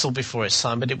cancelled before its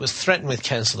time, but it was threatened with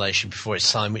cancellation before its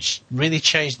time, which really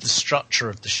changed the structure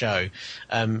of the show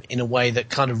in a way that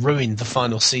kind of ruined the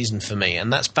final season for me,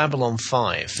 and that's Babylon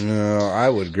 5. No, I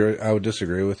would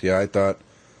disagree with you. I thought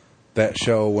that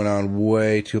show went on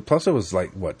way too. Plus, it was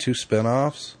like 2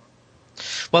 spin-offs.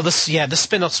 Well, the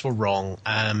spin-offs were wrong,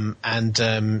 but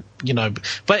the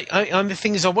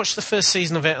thing is, I watched the first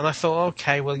season of it, and I thought,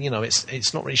 okay, well,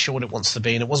 it's not really sure what it wants to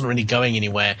be, and it wasn't really going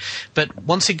anywhere. But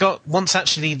once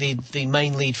actually the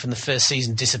main lead from the first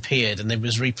season disappeared, and it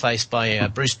was replaced by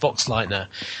Bruce Boxleitner,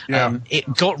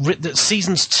 it got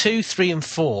seasons 2, 3, and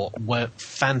 4 were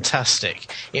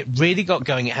fantastic. It really got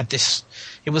going. It had this.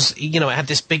 It had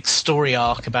this big story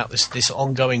arc about this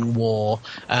ongoing war,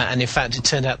 and in fact, it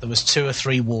turned out there was 2 or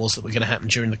 3 wars that were going to happen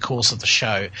during the course of the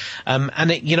show.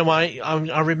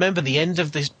 I remember the end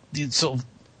of the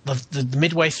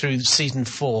midway through season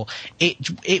 4.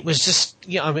 It was just,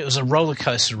 it was a roller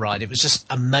coaster ride. It was just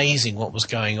amazing what was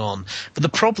going on. But the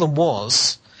problem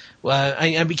was.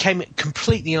 And became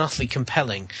completely and utterly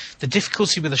compelling. The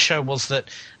difficulty with the show was that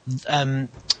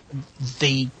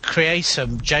the creator,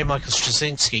 J. Michael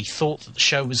Straczynski, thought that the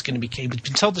show was going to be... He'd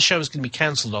been told the show was going to be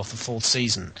cancelled after the 4th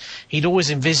season. He'd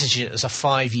always envisaged it as a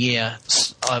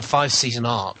 5-season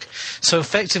arc. So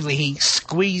effectively, he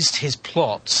squeezed his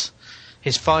plot,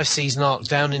 his 5-season arc,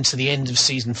 down into the end of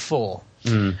season 4.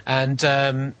 And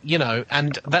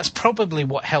and that's probably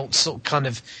what helped sort of kind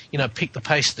of pick the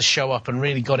pace of the show up and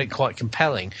really got it quite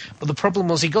compelling. But the problem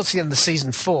was, he got to the end of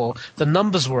season 4, the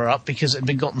numbers were up because it had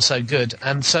been gotten so good,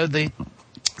 and so the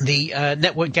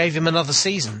network gave him another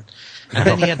season, and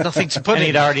then he had nothing to put in. And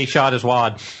he'd already shot his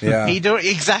wad. Yeah,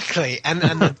 exactly. And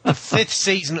the 5th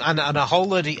season and a whole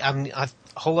load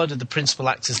of the principal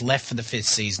actors left for the 5th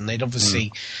season. They'd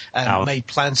obviously made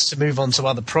plans to move on to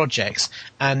other projects,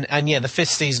 and the 5th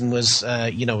season was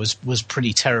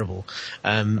pretty terrible.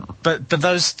 But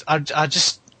those I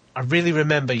really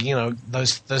remember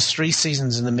those 3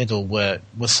 seasons in the middle were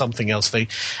something else.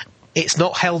 It's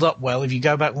not held up well. If you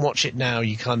go back and watch it now,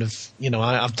 you kind of,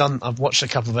 I've watched a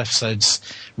couple of episodes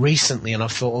recently, and I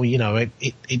thought,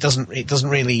 it doesn't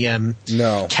really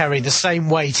carry the same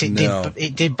weight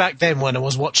it did back then when I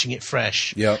was watching it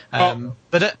fresh. Yep.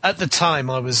 But at the time,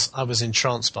 I was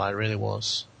entranced by it. Really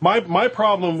was. My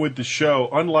problem with the show,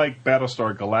 unlike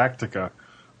Battlestar Galactica,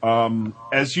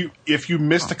 if you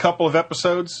missed a couple of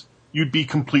episodes, you'd be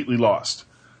completely lost.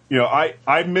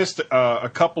 I missed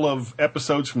a couple of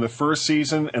episodes from the first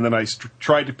season, and then I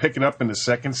tried to pick it up in the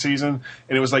second season,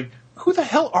 and it was like, who the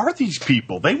hell are these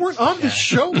people? They weren't on this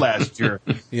show last year.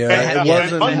 Yeah, it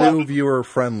wasn't new viewer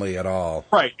friendly at all.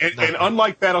 Right, and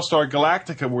unlike Battlestar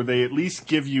Galactica, where they at least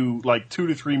give you like 2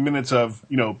 to 3 minutes of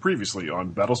previously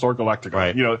on Battlestar Galactica.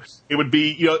 Right. It would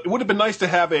be it would have been nice to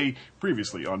have a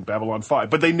previously on Babylon 5,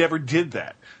 but they never did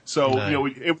that. So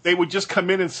they would just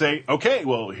come in and say, okay,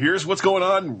 well, here's what's going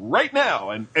on right now,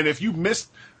 and if you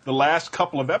missed the last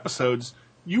couple of episodes,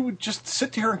 you would just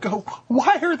sit there and go,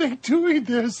 why are they doing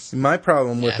this? My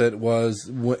problem with it was,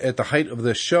 at the height of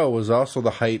this show, was also the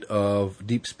height of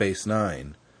Deep Space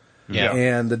Nine. Yeah.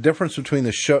 And the difference between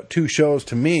the 2 shows,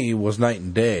 to me, was night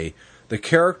and day. The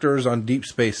characters on Deep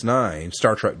Space Nine,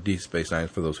 Star Trek Deep Space Nine,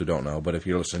 for those who don't know, but if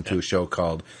you're listening to a show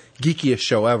called Geekiest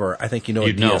Show Ever, I think you know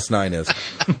what DS9 is.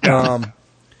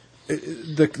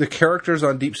 The characters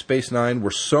on Deep Space Nine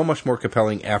were so much more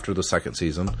compelling after the 2nd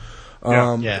season.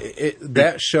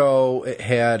 That show, it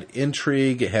had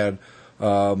intrigue, it had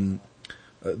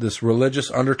this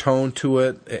religious undertone to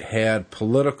it, it had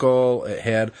political, it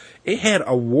had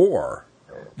a war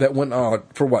that went on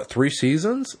for 3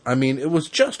 seasons? I mean, it was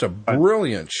just a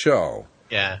brilliant show.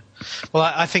 Yeah. Well,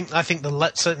 I think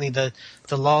certainly the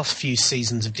last few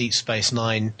seasons of Deep Space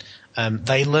Nine,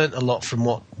 they learnt a lot from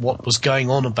what was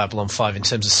going on in Babylon 5 in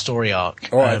terms of story arc.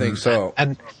 Oh, I think so.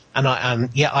 And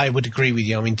I would agree with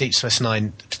you. I mean, Deep Space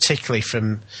Nine, particularly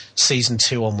from season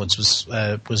 2 onwards, was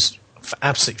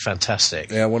absolutely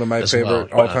fantastic. Yeah, one of my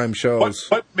favorite all-time shows.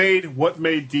 What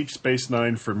made Deep Space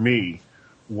Nine for me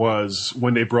was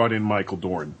when they brought in Michael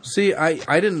Dorn. See,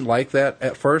 I didn't like that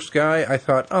at first, Guy. I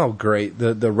thought, oh, great.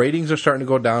 The ratings are starting to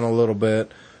go down a little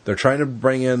bit. They're trying to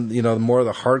bring in, more of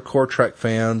the hardcore Trek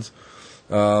fans.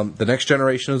 The Next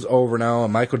Generation is over now,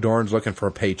 and Michael Dorn's looking for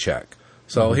a paycheck.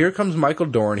 So here comes Michael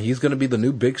Dorn. He's going to be the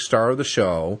new big star of the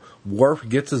show. Worf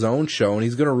gets his own show, and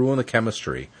he's going to ruin the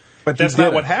chemistry. But that's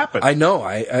not what happened. I know.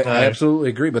 I absolutely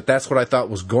agree. But that's what I thought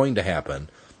was going to happen.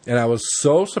 And I was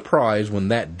so surprised when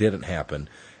that didn't happen.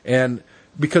 And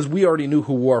because we already knew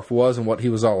who Worf was and what he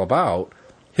was all about,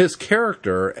 his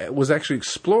character was actually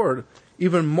explored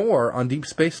even more on Deep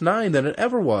Space Nine than it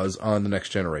ever was on The Next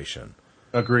Generation.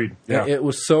 Agreed. Yeah. It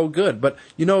was so good. But,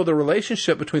 the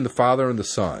relationship between the father and the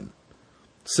son,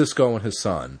 Sisko and his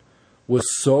son, was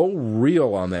so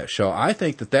real on that show. I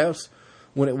think that's,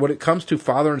 when it comes to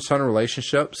father and son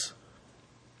relationships,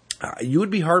 you would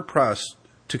be hard-pressed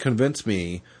to convince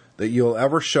me that you'll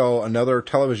ever show another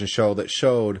television show that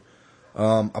showed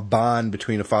a bond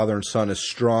between a father and son as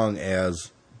strong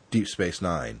as Deep Space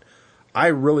Nine. I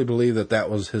really believe that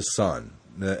was his son,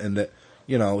 and that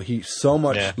he so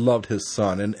much loved his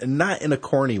son, and not in a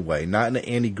corny way, not in an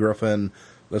Andy Griffin,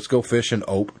 let's go fish in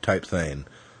Ope type thing.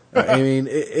 I mean,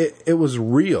 it was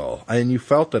real, and you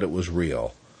felt that it was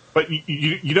real. But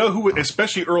you know who,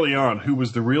 especially early on, who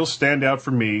was the real standout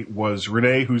for me was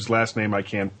Renee, whose last name I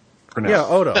can't pronounce. Yeah,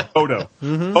 Odo. Odo.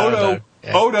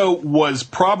 Mm-hmm. Odo was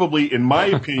probably, in my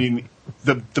opinion,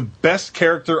 the best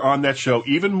character on that show,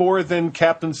 even more than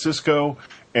Captain Sisko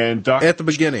and Dr. At the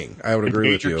beginning, I would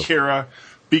agree with you. Major Kira.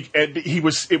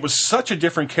 It was such a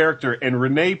different character, and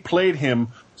Renee played him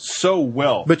so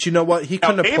well. But you know what? He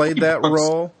couldn't have played that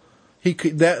role.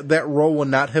 That role would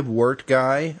not have worked,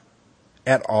 Guy,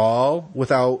 at all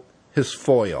without his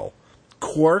foil.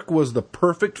 Quark was the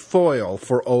perfect foil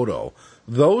for Odo.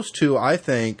 Those two, I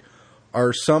think,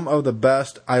 are some of the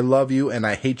best I love you and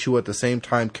I hate you at the same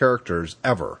time characters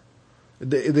ever.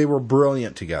 They were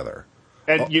brilliant together.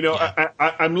 And,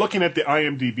 I'm looking at the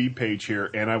IMDb page here,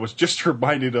 and I was just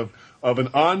reminded of an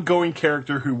ongoing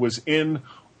character who was in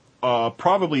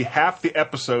probably half the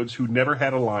episodes who never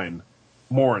had a line.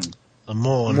 Morn.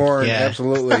 Morn, yeah.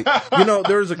 Absolutely.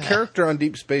 There's a character on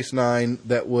Deep Space Nine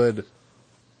that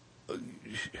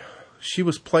she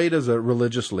was played as a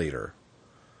religious leader.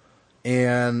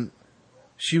 And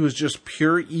she was just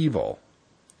pure evil.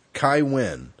 Kai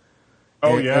Wynn.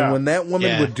 And when that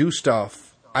woman would do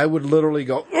stuff, I would literally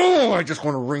go, oh, I just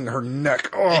want to wring her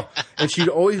neck. Oh. And she'd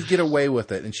always get away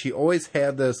with it. And she always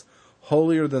had this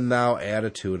holier-than-thou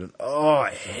attitude. And,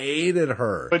 I hated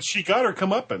her. But she got her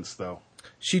comeuppance, though.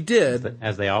 She did.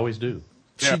 As they always do.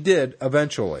 She did,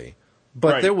 eventually.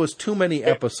 But there was too many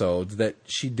episodes that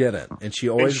she didn't. And she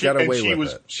always got away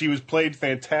with it. She was played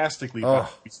fantastically by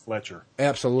Louise Fletcher.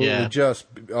 Absolutely.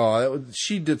 Yeah.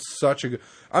 She did such a good...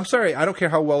 I'm sorry, I don't care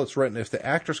how well it's written. If the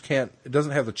actress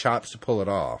doesn't have the chops to pull it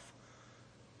off.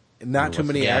 Not too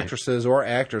many actresses or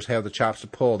actors have the chops to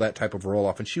pull that type of role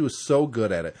off, and she was so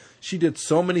good at it. She did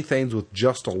so many things with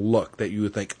just a look that you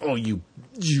would think, "Oh, you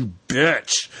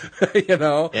bitch,"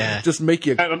 just make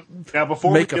you now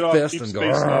before make we get a fist off and go.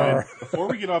 Nine, before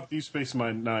we get off Deep Space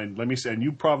Nine, let me say, and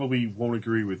you probably won't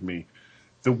agree with me,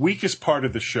 the weakest part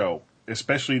of the show,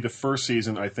 especially the first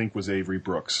season, I think, was Avery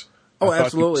Brooks. Oh,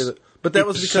 absolutely, but that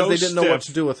was because they didn't know what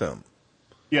to do with him.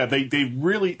 Yeah, they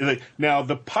really now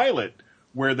the pilot.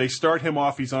 Where they start him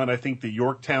off, he's on, I think, the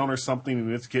Yorktown or something,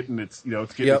 and it's getting its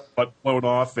butt blown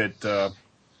off at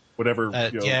whatever.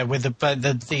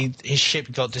 With his ship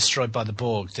got destroyed by the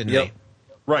Borg, didn't he?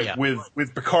 Right,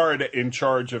 with Picard in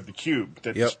charge of the cube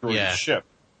that destroyed his ship,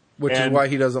 which is why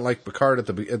he doesn't like Picard at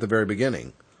the very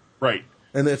beginning. Right,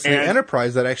 and it's the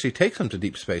Enterprise that actually takes him to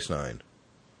Deep Space Nine.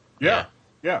 Yeah.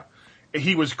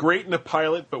 He was great in the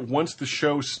pilot, but once the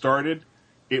show started.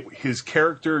 His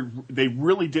character, they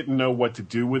really didn't know what to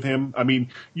do with him. I mean,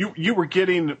 you were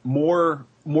getting more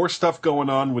stuff going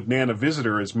on with Nana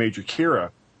Visitor as Major Kira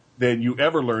than you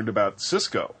ever learned about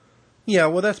Sisko. Yeah,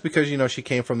 well, that's because, she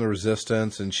came from the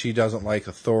Resistance and she doesn't like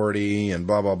authority and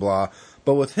blah, blah, blah.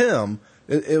 But with him,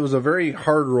 it was a very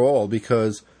hard role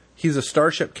because he's a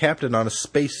starship captain on a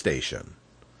space station.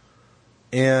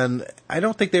 And I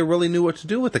don't think they really knew what to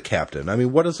do with the captain. I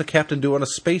mean, what does a captain do on a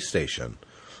space station?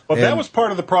 Well, that was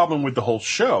part of the problem with the whole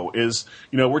show is,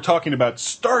 we're talking about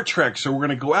Star Trek, so we're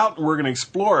going to go out and we're going to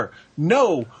explore.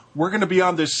 No, we're going to be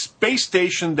on this space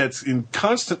station that's in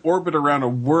constant orbit around a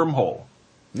wormhole.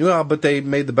 Well, but they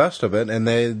made the best of it, and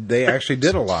they actually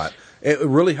did a lot. It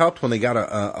really helped when they got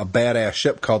a badass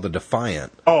ship called the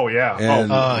Defiant. Oh, yeah.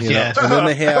 And, and then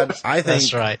they had, I think,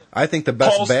 that's right. I think the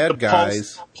best bad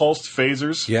guys. Pulsed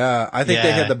phasers. Yeah, I think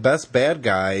they had the best bad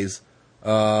guys.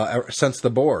 Since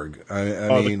the Borg. I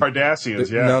mean, the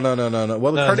Cardassians, No.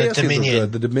 Well, the Cardassians was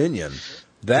good. The Dominion.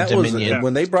 That was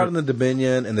when they brought in the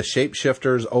Dominion and the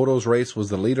shapeshifters. Odo's race was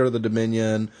the leader of the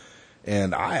Dominion,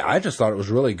 And I just thought it was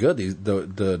really good.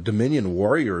 The Dominion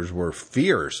warriors were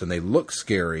fierce, and they looked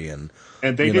scary. And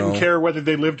they didn't care whether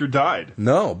they lived or died.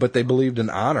 No, but they believed in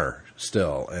honor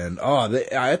still. And,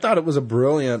 I thought it was a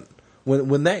brilliant...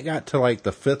 When that got to, like,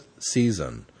 the 5th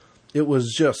season, it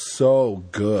was just so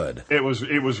good. It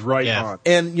was right on.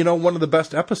 And, one of the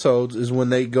best episodes is when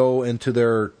they go into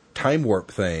their time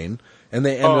warp thing, and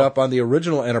they ended up on the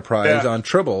original Enterprise on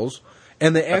Tribbles,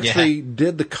 and they actually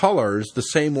did the colors the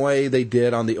same way they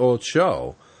did on the old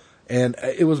show. And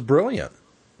it was brilliant.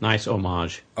 Nice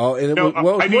homage. Oh, and it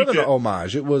was more than an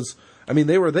homage. It was... I mean,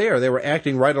 they were there. They were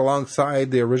acting right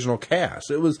alongside the original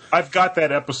cast. It was... I've got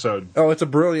that episode. Oh, it's a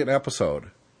brilliant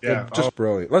episode. Yeah. Just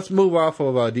brilliant. Let's move off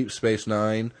of Deep Space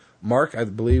Nine. Mark, I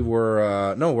believe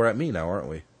we're... we're at me now, aren't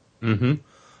we?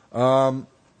 Mm-hmm. I'm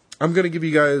going to give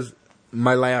you guys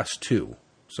my last two,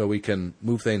 so we can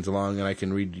move things along, and I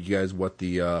can read you guys what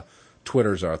the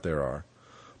Twitters out there are.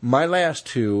 My last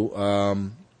two,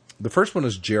 the first one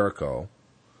is Jericho.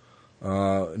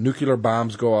 Nuclear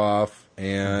bombs go off,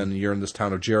 and you're in this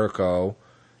town of Jericho,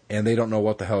 and they don't know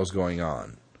what the hell is going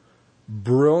on.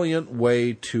 Brilliant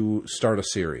way to start a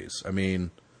series. I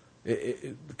mean,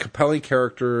 compelling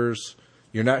characters.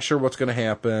 You're not sure what's going to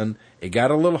happen. It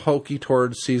got a little hokey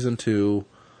towards season 2,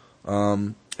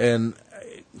 and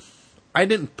I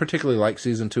didn't particularly like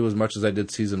season 2 as much as I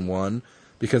did season 1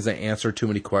 because they answered too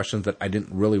many questions that I didn't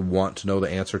really want to know the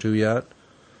answer to yet.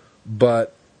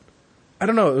 But I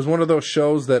don't know. It was one of those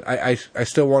shows that I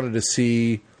still wanted to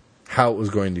see how it was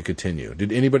going to continue.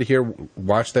 Did anybody here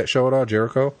watch that show at all,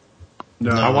 Jericho? No,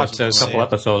 I watched a couple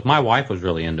episodes. My wife was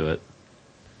really into it.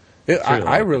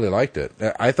 I really liked it.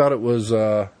 I thought it was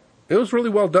really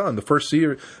well done. The first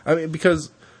series. I mean,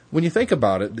 because when you think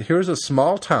about it, here's a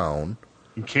small town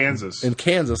in Kansas,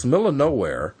 middle of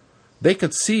nowhere. They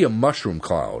could see a mushroom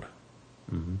cloud.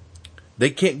 Mm-hmm. They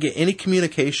can't get any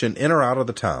communication in or out of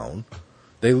the town.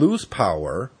 They lose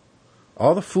power.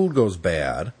 All the food goes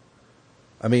bad.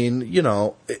 I mean,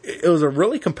 it was a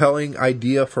really compelling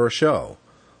idea for a show.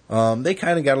 They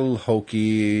kind of got a little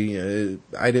hokey.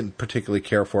 I didn't particularly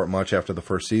care for it much after the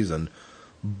first season.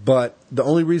 But the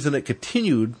only reason it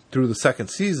continued through the second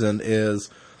season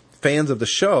is fans of the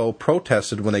show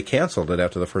protested when they canceled it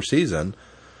after the first season.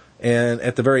 And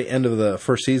at the very end of the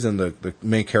first season, the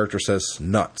main character says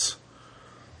nuts.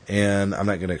 And I'm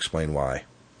not going to explain why.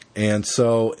 And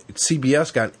so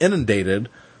CBS got inundated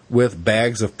with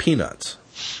bags of peanuts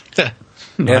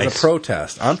nice. As a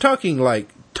protest. I'm talking like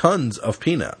tons of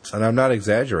peanuts, and I'm not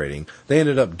exaggerating. They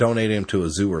ended up donating them to a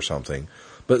zoo or something.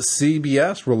 But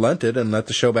CBS relented and let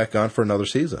the show back on for another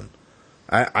season.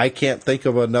 I can't think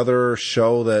of another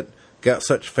show that got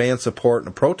such fan support and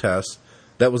a protest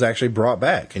that was actually brought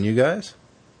back. Can you guys?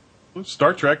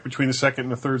 Star Trek between the second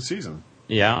and the third season.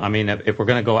 Yeah, I mean, if we're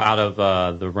going to go out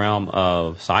of the realm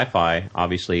of sci-fi,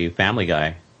 obviously Family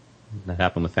Guy. That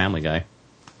happened with Family Guy.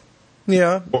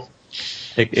 Yeah.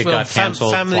 It got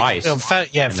canceled twice.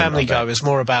 Family Guy was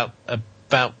more about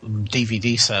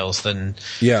DVD sales than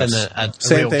a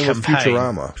same real thing campaign. With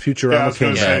Futurama. Futurama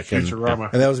came back,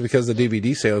 and that was because the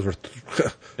DVD sales were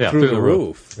through the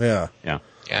roof. Yeah.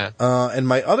 And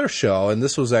my other show, and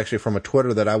this was actually from a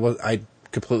Twitter that I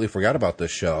completely forgot about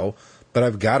this show, but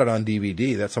I've got it on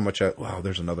DVD. That's how much.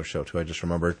 There's another show too. I just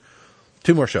remembered.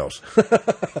 2 more shows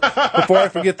before I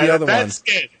forget the other one.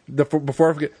 Before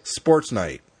I forget, Sports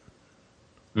Night.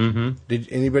 Mm-hmm. Did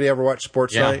anybody ever watch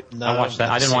Sports Night? No, I watched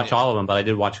that. I didn't watch all of them, but I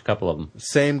did watch a couple of them.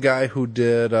 Same guy who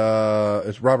did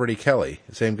it's Robert E. Kelly.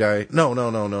 Same guy. No,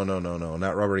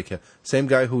 not Robert E. Kelly. Same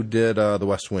guy who did The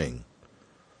West Wing.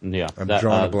 Yeah, I'm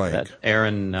drawing a blank.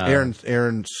 Aaron. Not Aaron.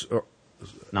 Aaron Sorkin.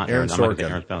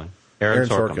 Aaron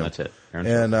Sorkin. That's it.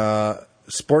 And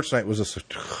Sports Night was just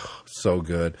so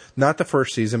good. Not the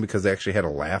first season because they actually had a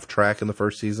laugh track in the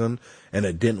first season, and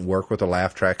it didn't work with a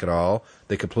laugh track at all.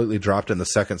 They completely dropped it in the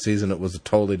second season. It was a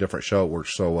totally different show. It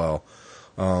worked so well.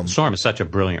 Storm is such a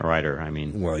brilliant writer. I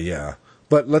mean, well, yeah.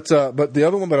 But let's. But the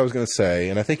other one that I was going to say,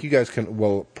 and I think you guys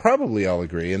will probably all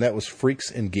agree, and that was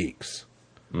Freaks and Geeks.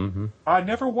 Mm-hmm. I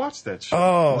never watched that show.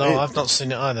 I've not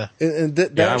seen it either. And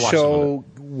that show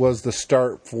was the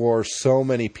start for so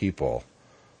many people.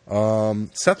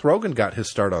 Seth Rogen got his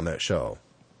start on that show.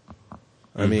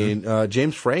 I mean,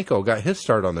 James Franco got his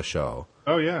start on the show.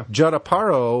 Oh, yeah. Judd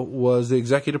Apatow was the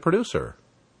executive producer.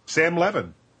 Sam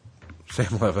Levin.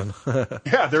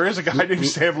 Yeah, there is a guy named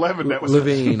Sam Levin. That was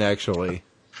Levine, actually.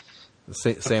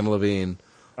 Sam Levine.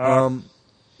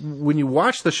 When you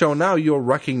watch the show now, you'll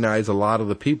recognize a lot of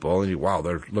the people, and they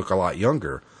look a lot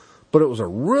younger. But it was a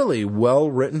really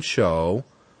well-written show.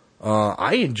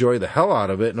 I enjoy the hell out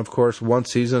of it, and of course, one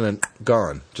season and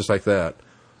gone, just like that.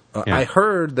 I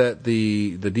heard that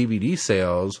the DVD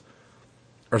sales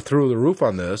are through the roof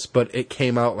on this, but it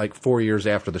came out like 4 years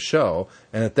after the show,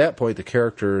 and at that point,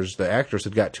 the actors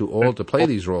had got too old to play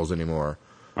these roles anymore.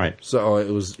 Right. So it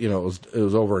was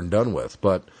over and done with.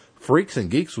 But Freaks and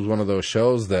Geeks was one of those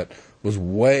shows that was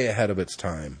way ahead of its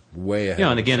time. Way ahead.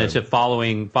 And again, it's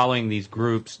following these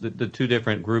groups, the two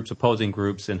different groups, opposing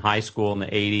groups in high school in the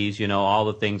 80s. All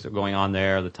the things that are going on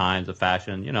there, the times, the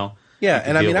fashion. Yeah,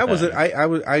 and I mean,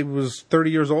 I was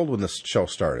 30 years old when this show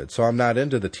started, so I'm not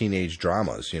into the teenage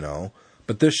dramas,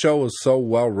 But this show was so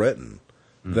well written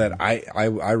that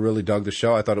I really dug the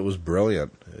show. I thought it was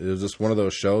brilliant. It was just one of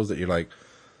those shows that you're like,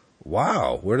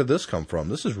 wow, where did this come from?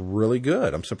 This is really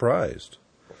good. I'm surprised.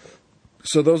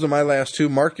 So those are my last two.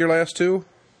 Mark, your last two?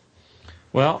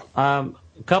 Well, a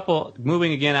couple,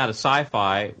 moving again out of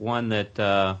sci-fi, one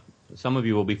that some of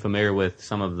you will be familiar with,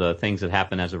 some of the things that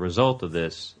happened as a result of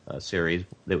this series.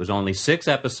 There was only 6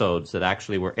 episodes that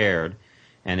actually were aired,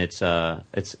 and it's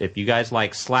if you guys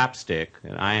like slapstick,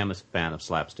 and I am a fan of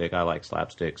slapstick, I like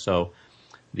slapstick. So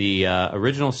the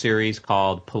original series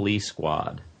called Police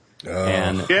Squad.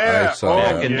 And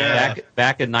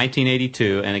back in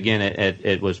 1982, and again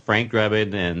it was Frank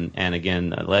Drebin and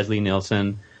again Leslie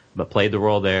Nielsen, but played the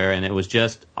role there, and it was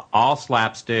just all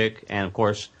slapstick, and of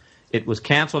course it was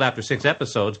canceled after 6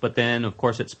 episodes, but then of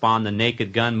course it spawned the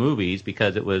Naked Gun movies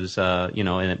because it was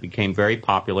and it became very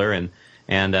popular, and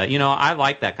I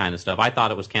like that kind of stuff. I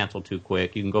thought it was canceled too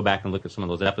quick. You can go back and look at some of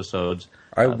those episodes.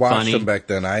 I watched them back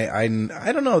then. I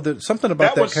don't know, there's something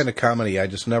about that kind of comedy I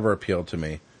just never appealed to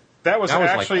me. That was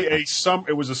actually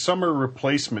it was a summer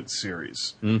replacement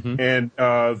series, and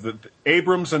the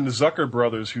Abrams and the Zucker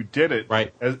brothers who did it,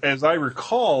 right. as I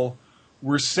recall,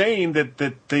 were saying that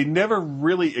they never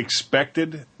really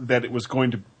expected that it was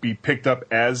going to be picked up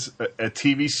as a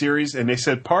TV series, and they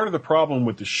said part of the problem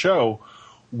with the show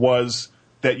was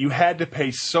that you had to pay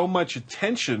so much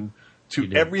attention to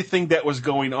everything that was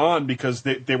going on because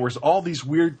there was all these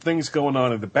weird things going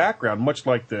on in the background, much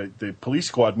like the Police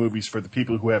Squad movies for the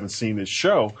people who haven't seen this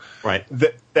show. Right.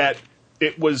 That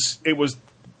it was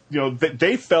that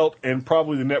they felt, and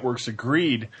probably the networks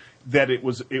agreed, that it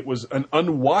was an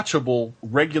unwatchable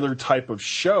regular type of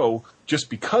show just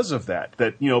because of that.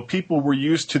 That people were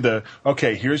used to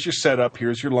here's your setup,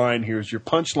 here's your line, here's your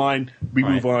punchline, we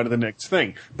move on to the next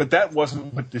thing. But that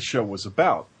wasn't what this show was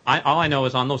about. All I know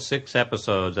is on those 6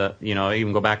 episodes,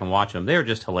 even go back and watch them, they were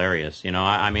just hilarious.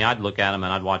 I mean, I'd look at them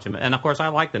and I'd watch them. And, of course, I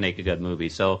like the Naked Gun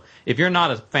movies. So if you're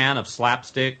not a fan of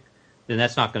slapstick, then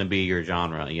that's not going to be your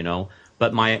genre,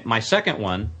 But my second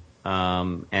one,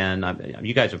 and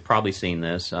you guys have probably seen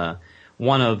this,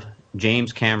 one of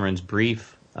James Cameron's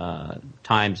brief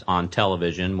times on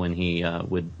television when he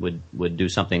would do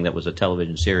something that was a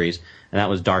television series, and that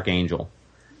was Dark Angel.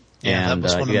 Yeah, that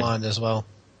was one of mine as well.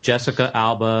 Jessica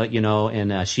Alba,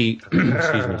 and she,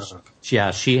 excuse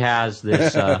me, she has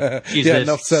this, she's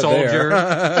this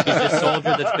soldier, she's this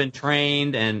soldier that's been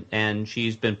trained and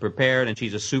she's been prepared and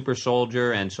she's a super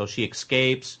soldier, and so she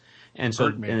escapes, and so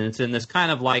and it's in this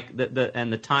kind of like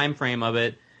the time frame of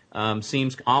it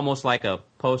seems almost like a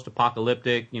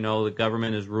post-apocalyptic, the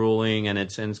government is ruling and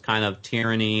it's kind of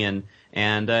tyranny and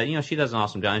she does an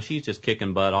awesome job and she's just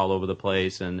kicking butt all over the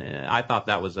place, and I thought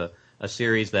that was a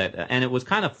series that, and it was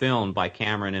kind of filmed by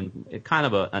Cameron in kind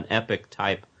of an epic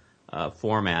type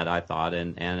format, I thought,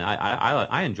 and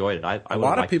I enjoyed it. A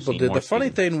lot of people did. The funny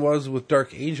thing was with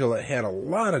Dark Angel, it had a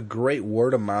lot of great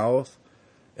word of mouth.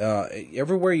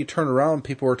 Everywhere you turn around,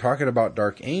 people were talking about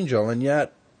Dark Angel, and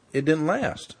yet it didn't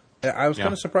last. I was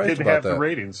kind of surprised about that. It didn't have the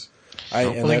ratings.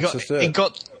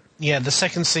 The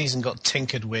second season got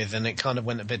tinkered with, and it kind of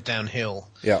went a bit downhill.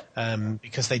 Yeah.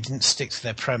 Because they didn't stick to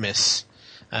their premise.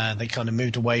 They kind of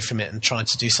moved away from it and tried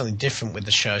to do something different with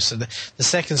the show. So the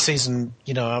second season,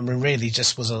 really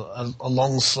just was a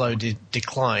long, slow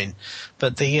decline.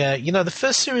 But the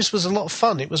first series was a lot of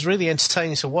fun. It was really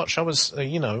entertaining to watch. I was,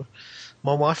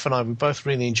 my wife and I, we both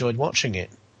really enjoyed watching it.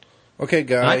 Okay,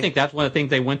 Guy. And I think that's one of the things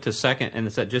they went to second,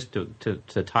 and said just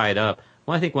to tie it up.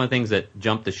 Well, I think one of the things that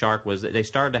jumped the shark was that they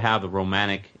started to have a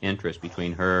romantic interest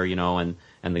between her, and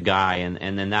the guy,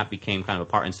 and then that became kind of a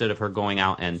part, instead of her going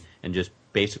out and just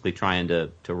basically trying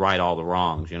to right all the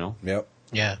wrongs, Yep.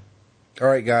 Yeah. All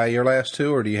right, Guy, your last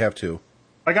two, or do you have two?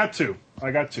 I got two.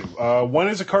 One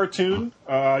is a cartoon.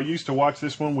 I used to watch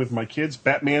this one with my kids,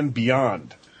 Batman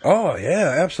Beyond. Oh,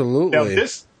 yeah, absolutely. Now,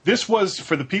 this was,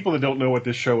 for the people that don't know what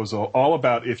this show is all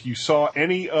about, if you saw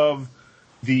any of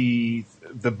the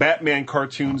Batman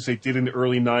cartoons they did in the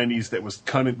early 90s that was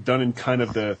kind of done in kind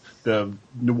of the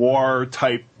noir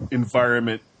type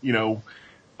environment,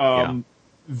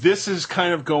 this is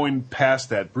kind of going past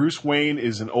that. Bruce Wayne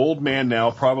is an old man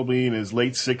now, probably in his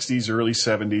late 60s, early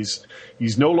 70s.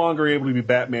 He's no longer able to be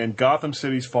Batman. Gotham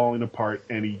City's falling apart,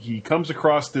 and he comes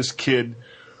across this kid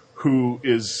who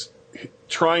is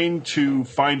trying to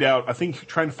find out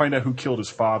who killed his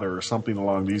father or something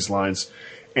along these lines.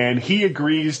 And he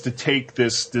agrees to take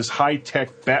this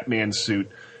high-tech Batman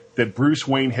suit that Bruce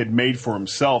Wayne had made for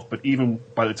himself, but even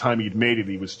by the time he'd made it,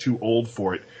 he was too old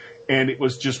for it. And it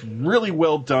was just really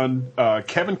well done.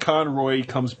 Kevin Conroy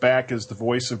comes back as the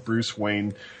voice of Bruce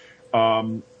Wayne.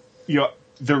 They're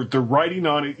writing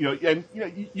on it, and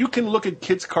you can look at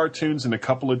kids' cartoons in a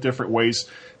couple of different ways.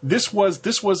 This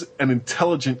was an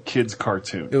intelligent kids'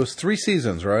 cartoon. It was 3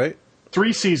 seasons, right?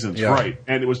 3 seasons, yeah. Right.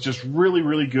 And it was just really,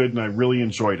 really good, and I really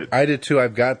enjoyed it. I did too.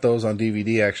 I've got those on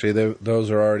DVD, actually. Those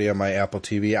are already on my Apple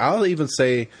TV. I'll even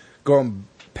say, going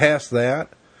past that,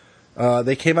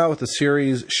 they came out with a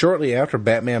series shortly after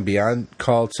Batman Beyond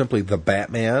called simply The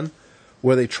Batman,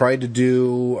 where they tried to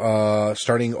do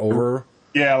starting over.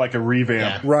 Yeah, like a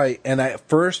revamp. Yeah. Right. And at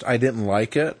first, I didn't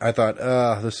like it. I thought,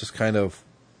 this is kind of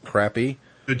crappy.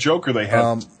 The Joker they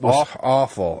had was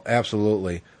awful,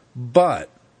 absolutely. But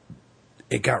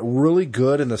it got really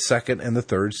good in the second and the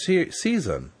third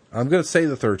season. I'm going to say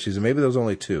the third season. Maybe there was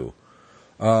only 2.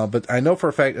 But I know for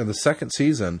a fact in the second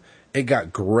season, it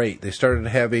got great. They started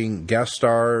having guest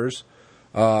stars.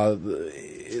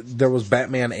 There was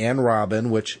Batman and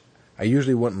Robin, which I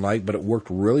usually wouldn't like, but it worked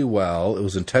really well. It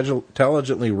was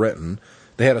intelligently written.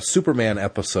 They had a Superman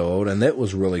episode, and it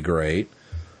was really great.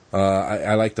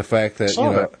 I like the fact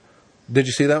that, Did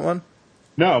you see that one?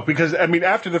 No, because,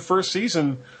 after the first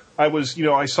season,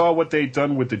 I saw what they'd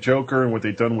done with the Joker and what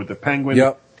they'd done with the Penguin.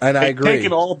 Yep, and I agree. They'd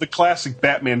taken all of the classic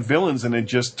Batman villains and then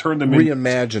just turned them into...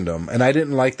 Reimagined them. And I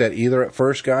didn't like that either at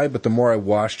first, Guy, but the more I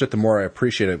watched it, the more I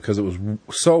appreciated it because it was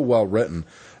so well written.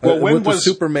 Well, the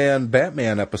Superman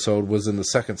Batman episode was in the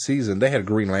second season. They had a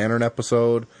Green Lantern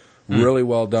episode, really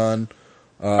well done.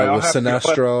 With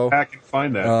Sinestro. Back and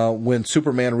find that. When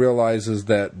Superman realizes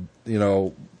that,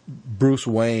 Bruce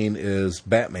Wayne is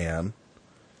Batman,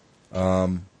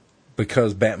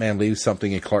 because Batman leaves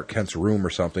something in Clark Kent's room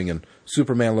or something, and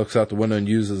Superman looks out the window and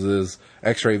uses his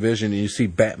X-ray vision, and you see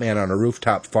Batman on a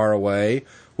rooftop far away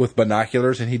with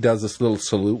binoculars, and he does this little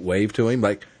salute wave to him,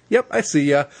 like, yep, I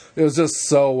see ya. It was just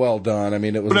so well done.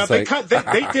 It was they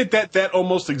did that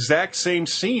almost exact same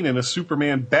scene in a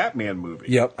Superman Batman movie.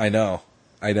 Yep, I know.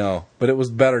 But it was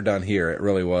better done here. It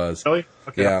really was. Really?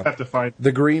 Okay, yeah. I'll have to find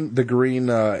the Green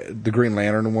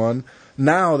Lantern one.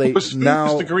 Now who was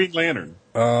the Green Lantern?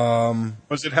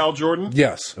 Was it Hal Jordan?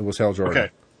 Yes, it was Hal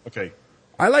Jordan. Okay.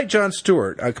 I like Jon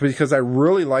Stewart because I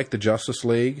really like the Justice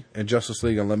League and Justice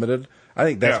League Unlimited. I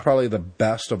think that's probably the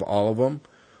best of all of them.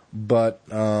 But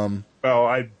I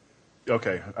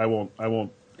won't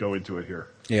go into it here.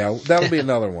 Yeah, that'll be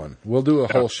another one. We'll do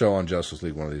a whole show on Justice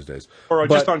League one of these days. Or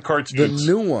just on cartoons.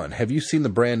 The new one. Have you seen the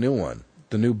brand new one?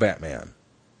 The new Batman.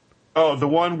 Oh, the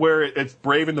one where it's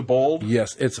Brave and the Bold?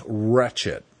 Yes, it's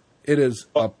wretched. It is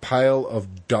a pile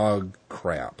of dog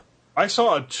crap. I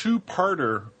saw a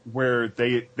 2-parter where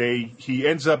he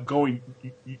ends up going.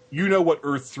 You know what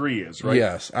Earth 3 is, right?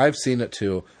 Yes, I've seen it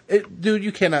too. Dude,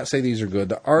 you cannot say these are good.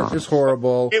 The art is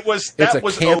horrible. It's a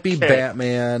campy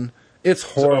Batman. It's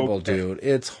horrible, dude.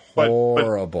 It's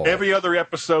horrible. But every other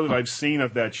episode that I've seen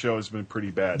of that show has been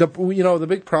pretty bad. The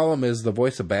big problem is the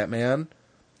voice of Batman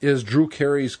is Drew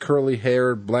Carey's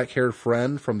curly-haired, black-haired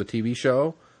friend from the TV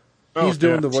show. He's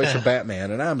doing the voice of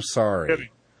Batman, and I'm sorry.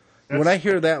 When I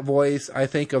hear that voice, I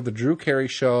think of the Drew Carey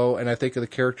show, and I think of the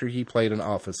character he played in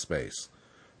Office Space,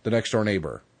 the next-door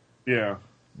neighbor. Yeah.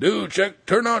 Dude,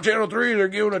 turn on Channel 3, they're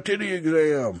giving a titty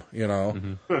exam,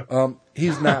 Mm-hmm.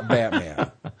 He's not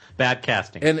Batman. Bad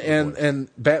casting. And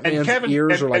Batman's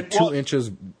ears are like 2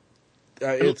 inches.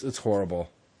 It's horrible.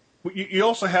 You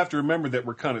also have to remember that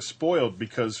we're kind of spoiled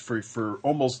because for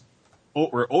almost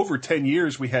over 10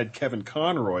 years we had Kevin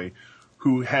Conroy,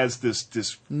 who has this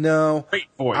great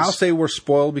voice. I'll say we're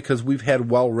spoiled because we've had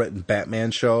well-written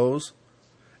Batman shows,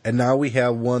 and now we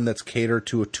have one that's catered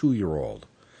to a 2-year-old.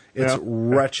 It's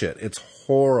wretched. It's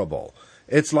horrible.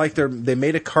 It's like they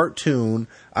made a cartoon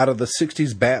out of the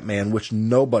 60s Batman, which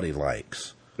nobody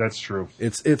likes. That's true.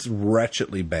 It's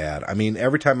wretchedly bad.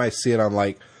 Every time I see it, I'm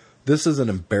like, this is an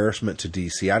embarrassment to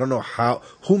DC. I don't know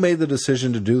who made the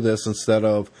decision to do this instead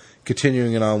of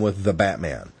continuing it on with the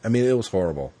Batman. It was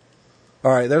horrible.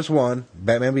 All right, there's one,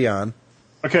 Batman Beyond.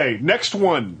 Okay, next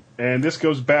one. And this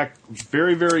goes back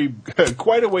very, very,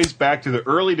 quite a ways back to the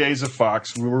early days of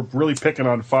Fox. We were really picking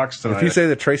on Fox tonight. If you say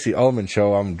the Tracy Ullman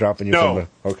show, I'm dropping you from the...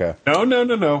 Okay.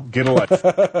 No. Get a life.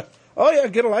 Oh yeah,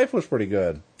 Get a Life was pretty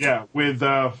good. Yeah, with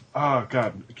oh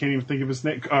god, I can't even think of his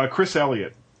name. Chris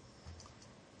Elliott.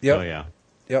 Yep. Oh yeah.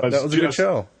 Yep, that was a good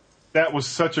show. That was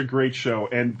such a great show,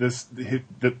 and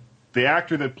the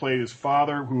actor that played his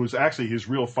father, who was actually his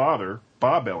real father,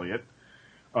 Bob Elliott,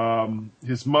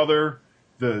 his mother,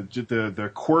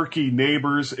 the quirky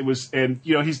neighbors. It was, and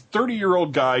he's a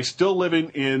 30-year-old guy still living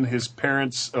in his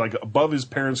parents, like above his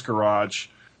parents' garage.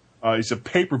 He's a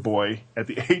paper boy at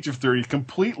the age of 30,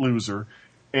 complete loser.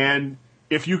 And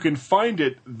if you can find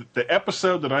it, the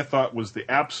episode that I thought was the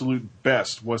absolute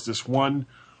best was this one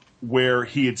where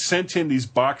he had sent in these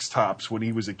box tops when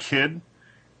he was a kid,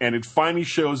 and it finally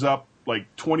shows up like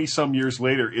 20-some years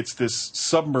later. It's this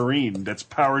submarine that's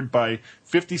powered by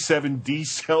 57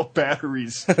 D-cell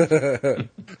batteries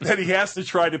that he has to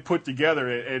try to put together.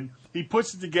 And he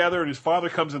puts it together, and his father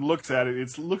comes and looks at it.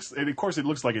 And of course, it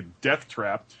looks like a death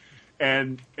trap.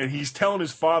 And he's telling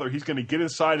his father he's going to get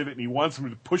inside of it, and he wants him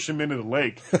to push him into the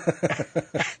lake.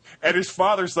 And his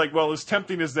father's like, well, as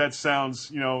tempting as that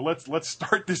sounds, let's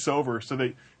start this over. So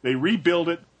they rebuild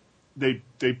it.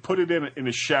 They put it in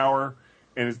a shower,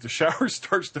 and as the shower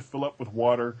starts to fill up with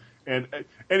water. And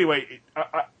anyway,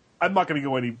 I'm not going to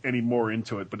go any more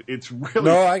into it, but it's really...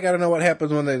 No, I got to know what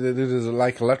happens when they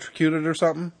like electrocuted or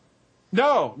something.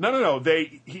 No.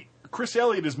 Chris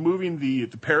Elliott is moving the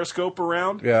periscope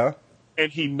around. Yeah. And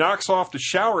he knocks off the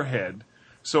shower head.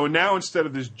 So now instead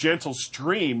of this gentle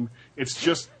stream, it's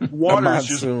just water is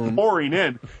just pouring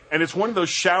in. And it's one of those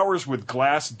showers with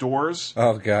glass doors.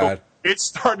 Oh, God. So it's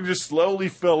starting to slowly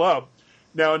fill up.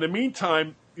 Now, in the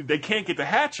meantime, they can't get the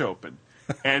hatch open.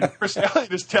 And Chris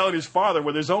Elliott is telling his father,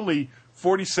 well, there's only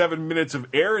 47 minutes of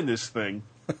air in this thing.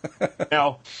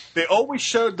 Now, they always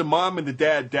showed the mom and the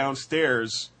dad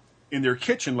downstairs in their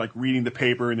kitchen, like reading the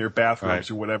paper in their bathrooms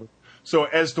or whatever. So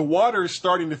as the water is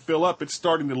starting to fill up, it's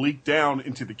starting to leak down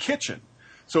into the kitchen.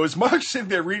 So his mother's sitting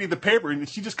there reading the paper, and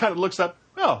she just kind of looks up,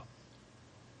 oh,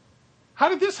 how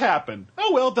did this happen?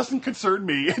 Oh, well, it doesn't concern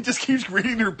me. And just keeps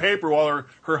reading her paper while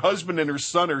her husband and her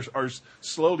son are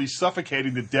slowly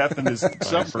suffocating to death in this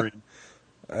submarine.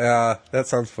 That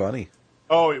sounds funny.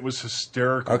 Oh, it was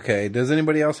hysterical. Okay, does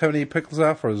anybody else have any pickles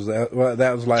off, or was that was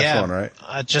the last one, right?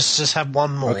 I just have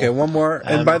one more. Okay, one more.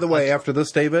 And by the way, after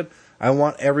this, David, I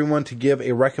want everyone to give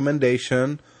a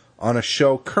recommendation on a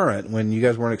show current when you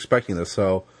guys weren't expecting this.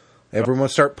 So everyone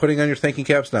start putting on your thinking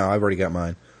caps now. I've already got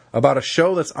mine. About a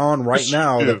show that's on right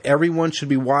now that everyone should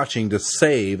be watching to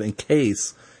save in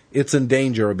case it's in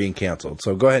danger of being canceled.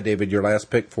 So go ahead, David, your last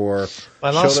pick for a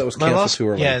show that was canceled too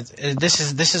early. Yeah, this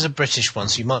is a British one,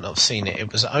 so you might not have seen it.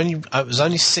 It was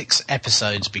only 6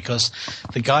 episodes because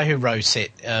the guy who wrote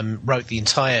it wrote the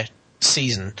entire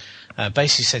season.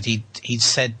 Basically said he'd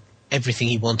said everything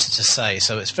he wanted to say,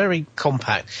 so it's very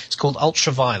compact. It's called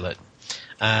Ultraviolet.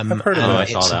 I've heard of it. I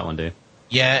saw that one, dude.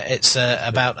 Yeah, it's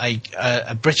about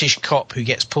a British cop who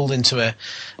gets pulled into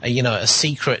a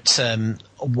secret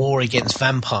war against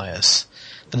vampires.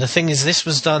 But the thing is, this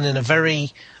was done in a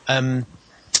very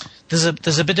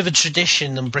there's a bit of a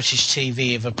tradition on British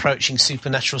TV of approaching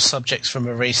supernatural subjects from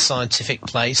a very scientific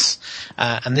place,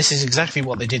 and this is exactly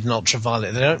what they did in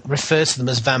Ultraviolet. They don't refer to them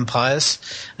as vampires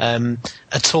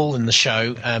at all in the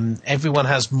show. Everyone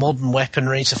has modern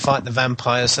weaponry to fight the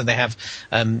vampires, so they have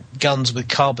guns with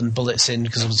carbon bullets in,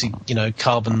 because obviously,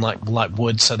 carbon like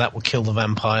wood, so that will kill the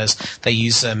vampires. They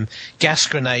use gas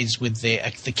grenades with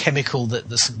the chemical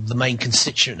that's the main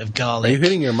constituent of garlic. Are you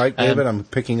hitting your mic, David? I'm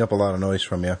picking up a lot of noise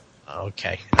from you.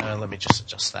 Okay, let me just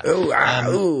adjust that.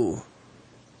 Ooh.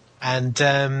 And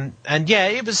yeah,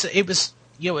 it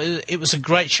was a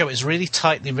great show. It was really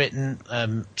tightly written.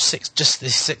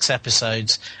 6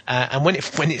 episodes, and when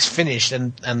it's finished,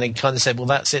 and they kind of said, "Well,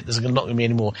 that's it. There's not going to be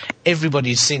any more." Everybody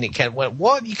who's seen it went,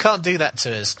 "What? You can't do that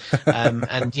to us."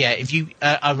 And yeah, if you,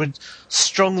 I would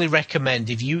strongly recommend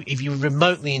if you're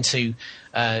remotely into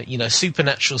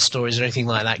supernatural stories or anything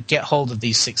like that, get hold of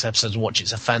these 6 episodes and watch it.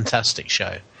 It's a fantastic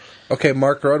show. Okay,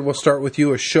 Mark Rudd, we'll start with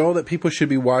you. A show that people should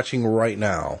be watching right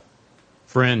now.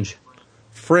 Fringe.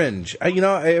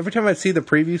 Every time I see the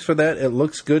previews for that, it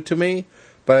looks good to me,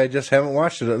 but I just haven't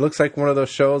watched it. It looks like one of those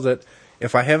shows that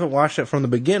if I haven't watched it from the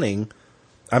beginning,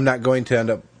 I'm not going to end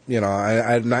up,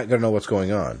 I'm not going to know what's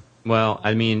going on. Well,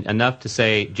 I mean, enough to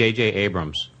say J.J.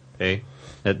 Abrams, okay?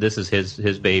 That this is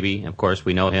his baby. Of course,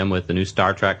 we know him with the new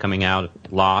Star Trek coming out,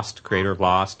 Lost, creator of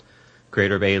Lost,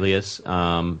 creator of Alias.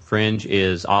 Fringe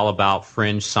is all about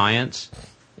fringe science,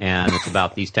 and it's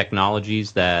about these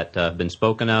technologies that have been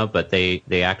spoken of, but they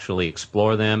actually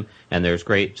explore them, and there's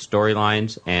great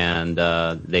storylines, and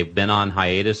they've been on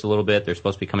hiatus a little bit. They're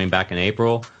supposed to be coming back in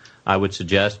April. I would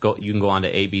suggest you can go on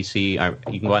to ABC.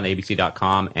 You can go on to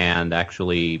ABC.com and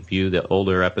actually view the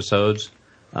older episodes.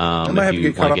 I might have to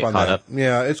get caught up on that.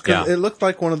 Yeah, it looked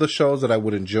like one of the shows that I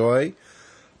would enjoy,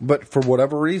 but for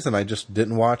whatever reason, I just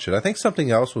didn't watch it. I think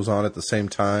something else was on at the same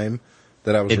time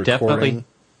that I was recording.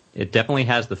 It definitely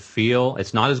has the feel.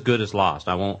 It's not as good as Lost.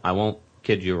 I won't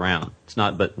kid you around. It's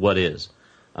not, but what is?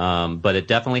 But it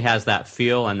definitely has that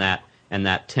feel and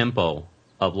that tempo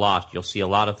of Lost. You'll see a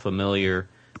lot of familiar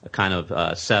kind of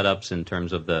setups in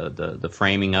terms of the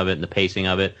framing of it and the pacing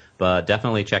of it. But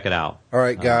definitely check it out. All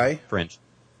right, Guy. Fringe.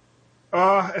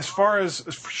 As far as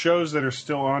shows that are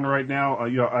still on right now,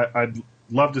 I'd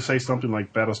love to say something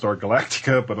like Battlestar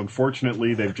Galactica, but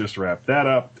unfortunately they've just wrapped that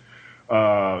up.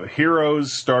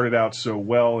 Heroes started out so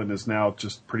well and is now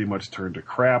just pretty much turned to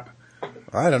crap.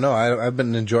 I don't know. I've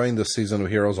been enjoying this season of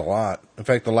Heroes a lot. In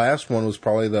fact, the last one was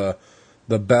probably the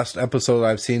best episode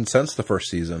I've seen since the first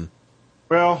season.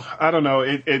 Well, I don't know.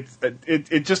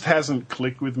 It just hasn't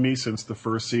clicked with me since the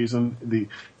first season.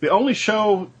 The only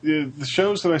show, the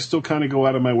shows that I still kind of go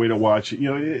out of my way to watch,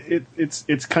 it's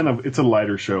a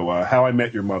lighter show. How I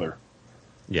Met Your Mother.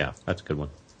 Yeah, that's a good one.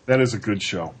 That is a good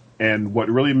show. And what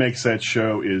really makes that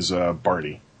show is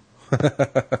Barney.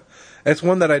 It's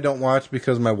one that I don't watch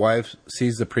because my wife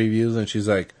sees the previews and she's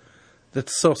like,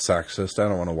 "That's so sexist. I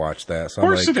don't want to watch that." So of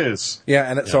course it is.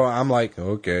 Yeah, so I'm like,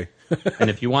 okay. and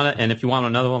if you want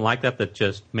another one like that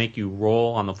just make you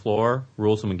roll on the floor,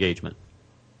 Rules of Engagement.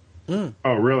 Oh,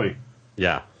 really?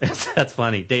 Yeah, that's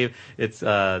funny. It's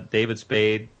David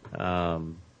Spade,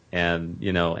 and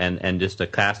just a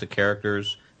cast of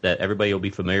characters that everybody will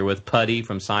be familiar with. Putty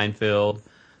from Seinfeld.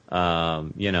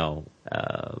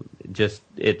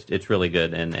 It's really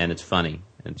good and it's funny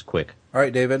and it's quick. All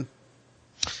right, David.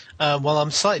 Well,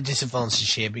 I'm slightly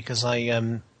disadvantaged here because I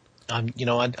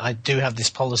do have this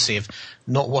policy of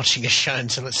not watching a show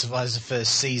until it survives the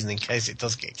first season in case it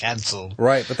does get cancelled.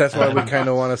 Right, but that's why we kind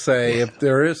of want to say if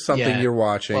there is something you're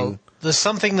watching. Well, there's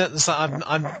something that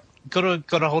I'm got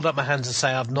to hold up my hands and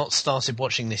say I've not started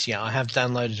watching this yet. I have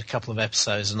downloaded a couple of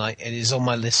episodes and it is on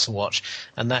my list to watch,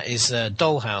 and that is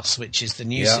Dollhouse, which is the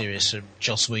new series from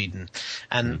Joss Whedon.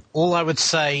 And all I would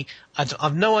say,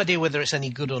 I've no idea whether it's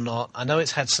any good or not. I know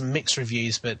it's had some mixed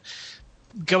reviews, but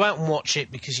go out and watch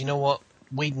it because you know what?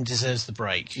 Whedon deserves the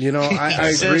break. I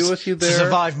agree with you there. To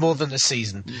survive more than a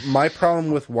season. My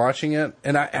problem with watching it,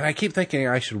 and I keep thinking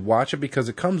I should watch it because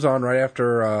it comes on right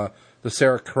after the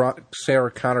Sarah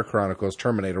Connor Chronicles,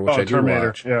 Terminator, which I do Terminator,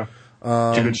 watch. Yeah,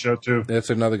 it's a good show too. It's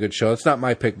another good show. It's not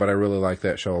my pick, but I really like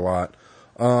that show a lot.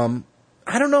 I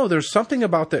don't know. There's something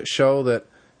about that show that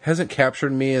hasn't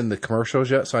captured me in the commercials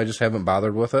yet, so I just haven't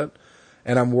bothered with it.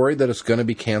 And I'm worried that it's going to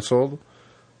be canceled.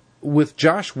 With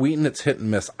Josh Whedon, it's hit and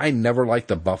miss. I never liked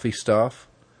the Buffy stuff.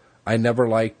 I never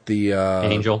liked the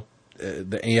Angel. I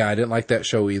didn't like that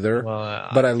show either.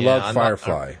 But I loved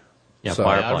Firefly.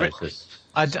 Firefly.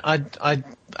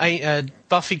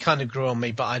 Buffy kind of grew on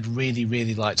me, but I'd really,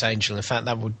 really liked Angel. In fact,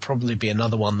 that would probably be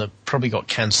another one that probably got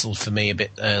cancelled for me a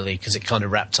bit early because it kind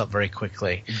of wrapped up very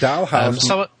quickly. Dollhouse.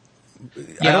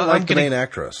 I don't like the main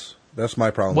actress. That's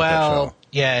my problem with that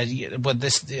show. But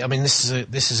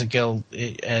this is a girl,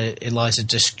 Eliza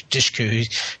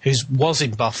Dushku, who was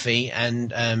in Buffy,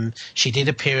 and she did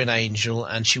appear in Angel,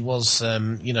 and she was,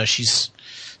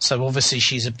 so obviously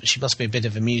she must be a bit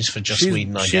of a muse for Joss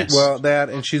Whedon, I guess. Well, that,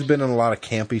 and she's been in a lot of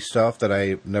campy stuff that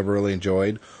I never really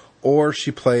enjoyed, or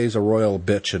she plays a royal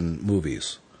bitch in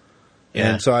movies.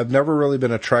 Yeah. And so I've never really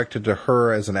been attracted to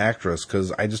her as an actress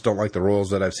because I just don't like the roles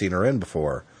that I've seen her in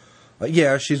before.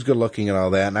 She's good looking and all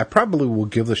that, and I probably will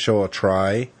give the show a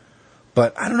try,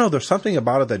 but I don't know, there's something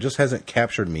about it that just hasn't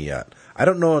captured me yet. I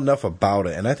don't know enough about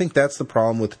it, and I think that's the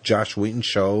problem with Joss Whedon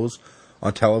shows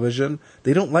on television.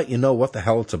 They don't let you know what the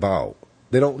hell it's about.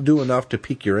 They don't do enough to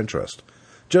pique your interest.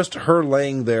 Just her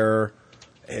laying there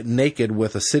naked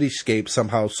with a cityscape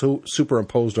somehow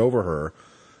superimposed over her,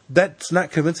 that's not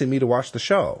convincing me to watch the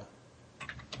show.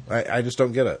 I just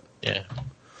don't get it. Yeah.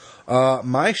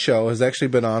 My show has actually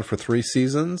been on for 3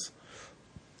 seasons.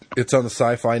 It's on the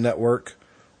Sci-Fi Network.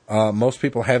 Most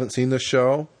people haven't seen this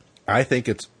show. I think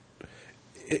it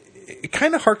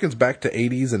kind of harkens back to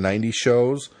 80s and 90s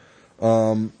shows,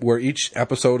 where each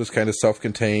episode is kind of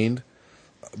self-contained,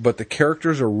 but the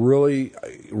characters are really,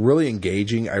 really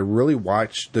engaging. I really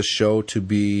watch the show to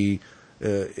be,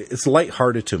 it's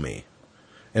lighthearted to me,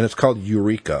 and it's called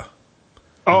Eureka.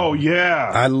 Oh,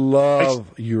 yeah. I love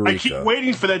Eureka. I keep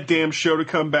waiting for that damn show to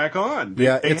come back on.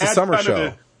 It's a summer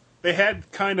show. They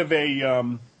had kind of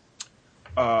a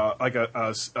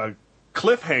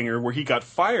cliffhanger where he got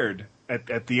fired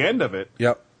at the end of it.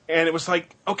 Yep. And it was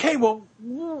like, okay, well,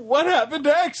 what happened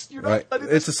next? You're not right.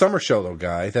 It's a summer show, though,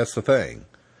 Guy. That's the thing.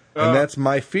 And that's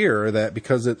my fear, that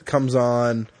because it comes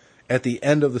on at the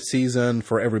end of the season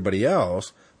for everybody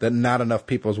else, that not enough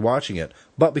people is watching it.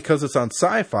 But because it's on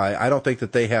Sci-Fi, I don't think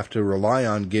that they have to rely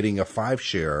on getting a 5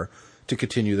 share to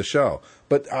continue the show.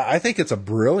 But I think it's a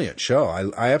brilliant show.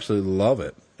 I absolutely love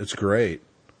it. It's great.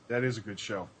 That is a good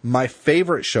show. My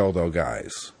favorite show, though,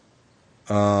 guys,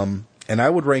 and I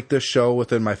would rank this show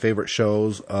within my favorite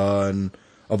shows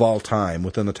of all time,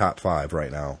 within the top 5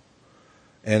 right now.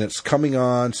 And it's coming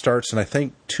on, starts in, I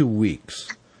think, 2 weeks.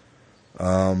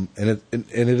 And it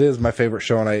is my favorite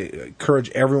show, and I encourage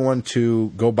everyone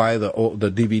to go buy the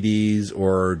DVDs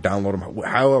or download them,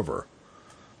 however.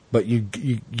 But you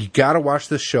got to watch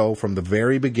this show from the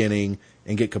very beginning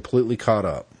and get completely caught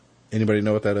up. Anybody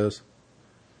know what that is?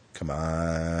 Come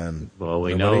on. Well,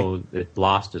 we know that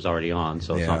Lost is already on,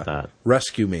 so it's not that.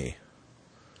 Rescue Me.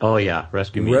 Oh yeah,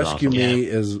 Rescue Me. Rescue Me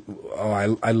is.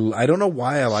 Oh, I don't know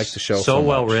why I like the show so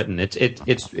well much. written.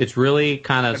 It's really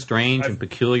kind of strange and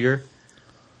peculiar,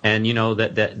 and you know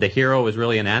that the hero is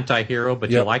really an anti-hero,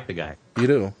 but you like the guy. You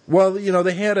do. Well, you know,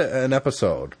 they had an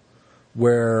episode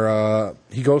where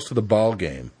he goes to the ball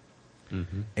game,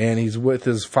 and he's with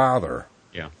his father.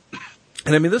 Yeah.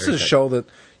 And I mean, this is a show that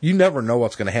you never know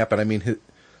what's going to happen. I mean,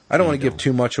 I don't want to give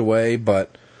too much away,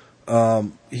 but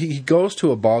he goes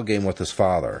to a ball game with his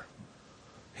father,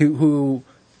 who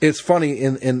it's funny,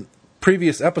 in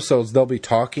previous episodes, they'll be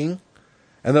talking,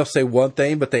 and they'll say one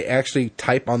thing, but they actually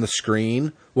type on the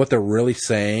screen what they're really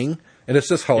saying, and it's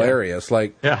just hilarious. Yeah.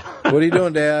 Like, what are you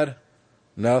doing, Dad?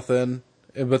 Nothing.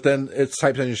 But then it's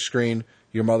typed on your screen,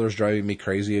 your mother's driving me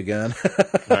crazy again.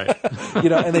 Right. You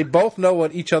know, and they both know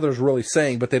what each other's really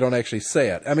saying, but they don't actually say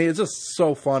it. I mean, it's just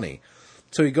so funny.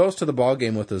 So he goes to the ball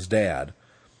game with his dad,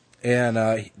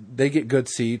 and they get good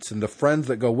seats, and the friends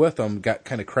that go with him got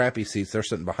kind of crappy seats. They're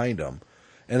sitting behind him.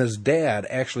 And his dad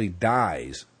actually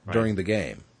dies during the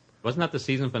game. Wasn't that the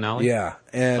season finale? Yeah.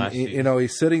 And, you know,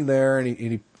 he's sitting there,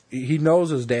 and he knows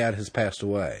his dad has passed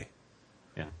away.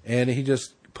 Yeah. And he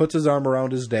just puts his arm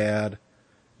around his dad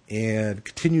and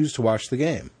continues to watch the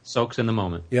game. Soaks in the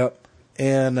moment. Yep.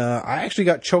 And I actually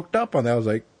got choked up on that. I was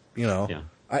like, you know,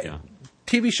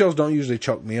 TV shows don't usually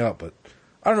choke me up, but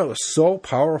I don't know, it was so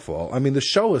powerful. I mean, the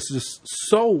show is just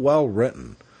so well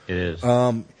written. It is.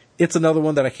 It's another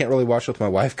one that I can't really watch with my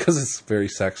wife because it's very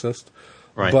sexist.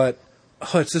 Right. But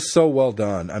it's just so well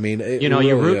done. I mean, it really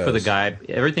you root is. for the guy.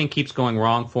 Everything keeps going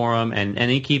wrong for him, and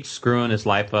he keeps screwing his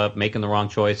life up, making the wrong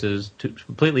choices,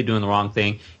 completely doing the wrong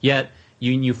thing. Yet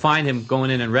you find him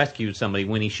going in and rescuing somebody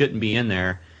when he shouldn't be in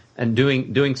there, and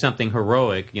doing something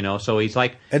heroic. You know, so he's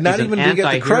like, and not even to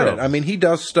get the credit. I mean, he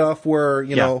does stuff where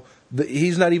you know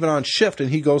he's not even on shift,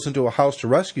 and he goes into a house to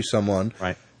rescue someone.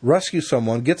 Right. Rescues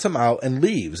someone, gets him out, and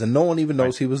leaves, and no one even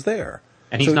knows he was there.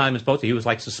 And he's not even supposed to. He was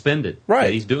like suspended.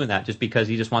 Right. He's doing that just because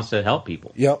he just wants to help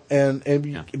people. Yep.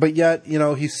 But yet, you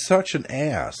know, he's such an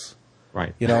ass.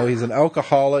 Right. You know, he's an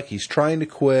alcoholic. He's trying to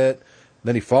quit.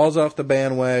 Then he falls off the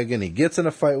bandwagon. He gets in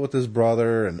a fight with his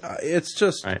brother, and it's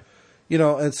just, you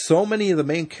know, and so many of the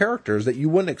main characters that you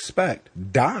wouldn't expect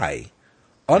die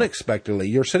unexpectedly.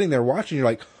 You're sitting there watching. You're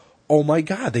like, oh my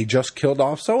God, they just killed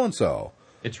off so and so.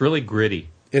 It's really gritty.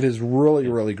 It is really,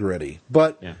 really gritty.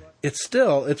 But it's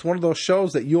one of those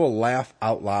shows that you'll laugh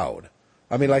out loud.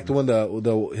 I mean, like when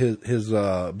his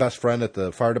best friend at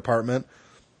the fire department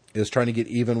is trying to get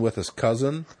even with his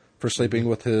cousin for sleeping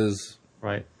with his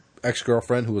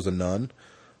ex-girlfriend who was a nun.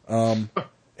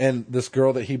 And this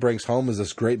girl that he brings home is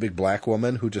this great big black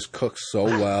woman who just cooks so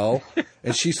well.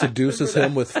 And she seduces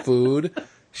him with food.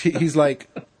 He's like,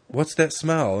 what's that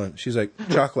smell? And she's like,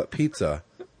 chocolate pizza.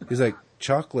 He's like,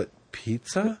 chocolate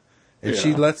pizza? And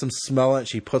she lets him smell it.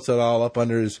 She puts it all up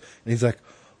under his, and he's like,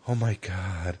 "Oh my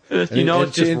God!" It's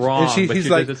just wrong. And he's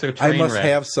like, "I must wreck.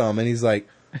 have some." And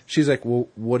she's like, "Well,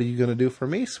 what are you going to do for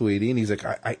me, sweetie?" And he's like,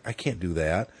 "I can't do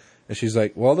that." And she's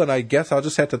like, "Well, then I guess I'll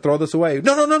just have to throw this away."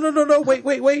 No!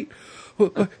 Wait!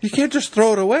 You can't just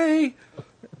throw it away.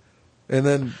 And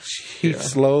then he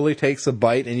slowly takes a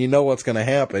bite, and you know what's going to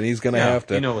happen. He's going to have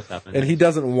to. You know what's happening. And he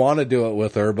doesn't want to do it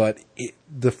with her, but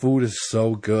the food is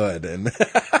so good. And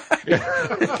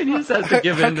he just has to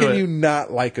give into it. How can you not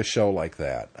like a show like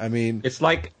that? I mean, it's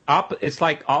like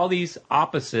all these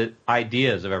opposite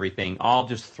ideas of everything, all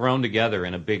just thrown together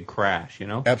in a big crash. You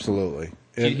know, absolutely.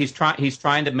 He's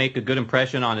trying to make a good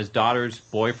impression on his daughter's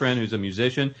boyfriend, who's a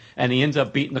musician, and he ends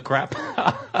up beating the crap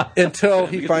until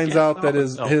he finds out that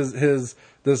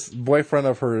this boyfriend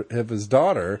of his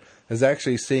daughter is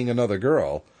actually seeing another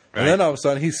girl, and then all of a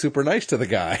sudden he's super nice to the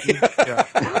guy.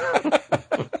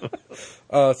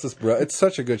 It's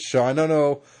such a good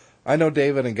show. I know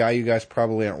David and Guy, you guys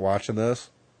probably aren't watching this,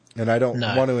 and I don't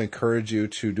want to encourage you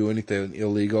to do anything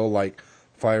illegal like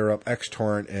fire up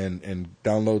xTorrent and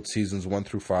download seasons 1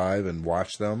 through 5 and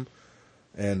watch them.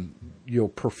 And you'll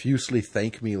profusely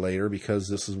thank me later because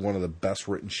this is one of the best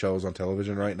written shows on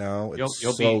television right now. It's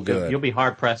good. You'll be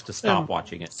hard pressed to stop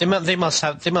watching it. They must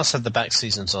have the back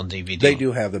seasons on DVD. They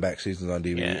do have the back seasons on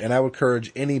DVD, and I would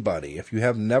encourage anybody, if you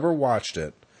have never watched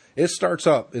it, it starts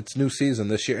up its new season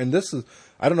this year, and this is,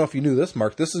 I don't know if you knew this,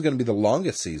 Mark, this is going to be the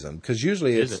longest season, because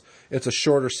usually it's a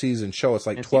shorter season show. It's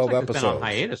like 12 episodes. It's been on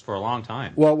hiatus for a long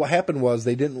time. Well, what happened was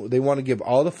they want to give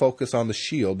all the focus on The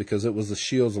Shield, because it was The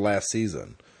Shield's last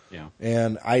season. Yeah.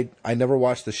 And I never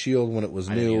watched The Shield when it was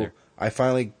new. I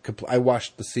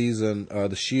watched the season,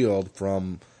 The Shield,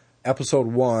 from episode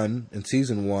 1 in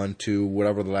season 1 to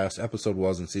whatever the last episode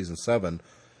was in season 7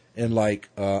 in like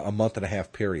a month and a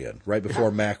half period, right before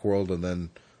Macworld and then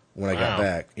when I got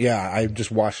back. Yeah, I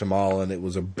just watched them all, and it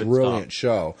was a brilliant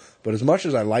show. But as much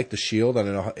as I like The Shield, and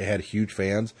I know it had huge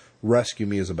fans, Rescue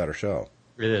Me is a better show.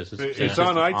 It is. It's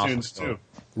on iTunes, too.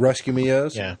 Rescue Me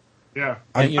is? Yeah. Yeah.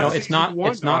 And, it's not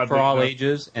for all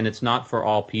ages, and it's not for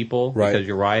all people, because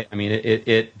you're right. I mean,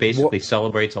 it basically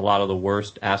celebrates a lot of the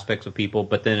worst aspects of people,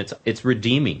 but then it's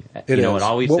redeeming. It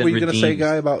always what were you going to say,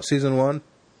 Guy, about season 1?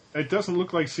 It doesn't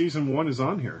look like season 1 is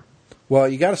on here. Well,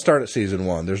 you got to start at season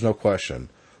 1. There's no question.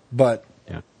 But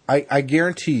I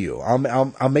guarantee you,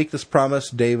 I'll make this promise,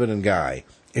 David and Guy.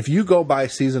 If you go by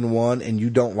season 1 and you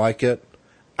don't like it,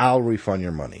 I'll refund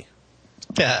your money.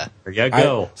 Yeah. There you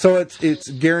go. So it's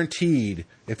guaranteed.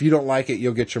 If you don't like it,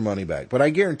 you'll get your money back. But I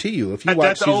guarantee you, if you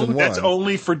watch season 1... That's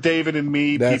only for David and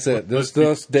me. That's it. This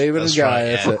David and Guy.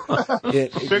 That's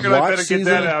it. Figured I better get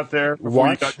that out there before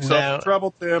you got yourself in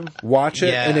trouble, Tim. Watch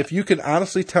it, and if you can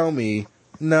honestly tell me,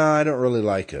 no, I don't really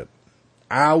like it,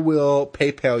 I will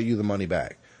PayPal you the money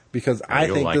back. Because I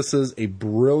think this is a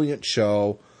brilliant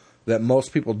show that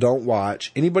most people don't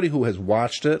watch. Anybody who has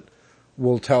watched it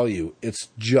will tell you it's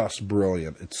just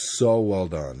brilliant. It's so well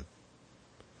done.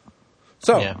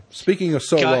 So, speaking of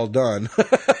well done,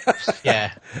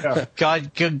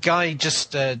 Guy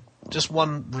just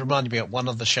reminded me of one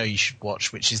other show you should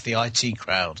watch, which is the IT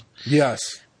Crowd.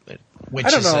 Yes, which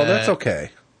I don't know. That's okay.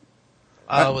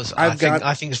 I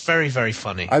think it's very, very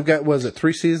funny. I've got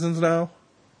 3 seasons now?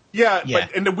 Yeah.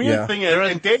 But and the weird thing is,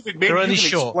 and David, maybe you can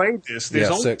explain this. There's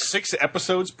only 6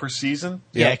 episodes per season.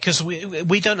 Yeah, because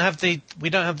we don't really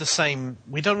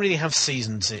have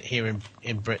seasons here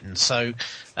in Britain. So,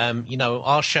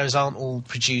 our shows aren't all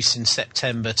produced in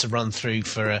September to run through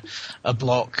for a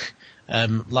block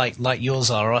like yours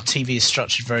are. Our TV is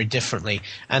structured very differently,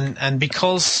 and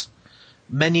because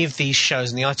many of these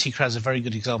shows, and the IT Crowd is a very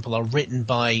good example, are written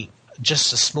by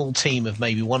just a small team of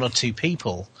maybe 1 or 2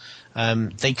 people.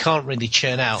 They can't really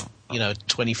churn out,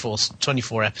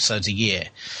 24 episodes a year.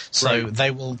 So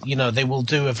they will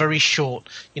do a very short,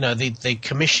 they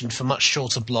commissioned for much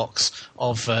shorter blocks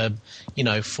of, 4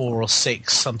 or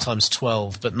 6, sometimes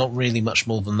 12, but not really much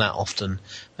more than that often,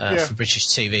 for British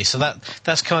TV. So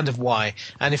that's kind of why.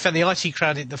 And in fact, the IT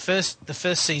Crowd, the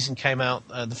first season came out,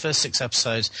 the first 6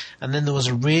 episodes, and then there was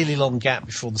a really long gap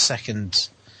before the second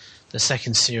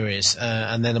series,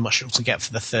 and then a much shorter gap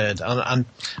for the third. And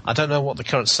I don't know what the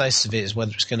current status of it is,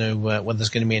 whether there's going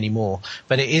to be any more.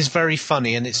 But it is very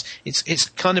funny, and it's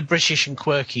kind of British and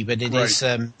quirky, but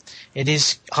it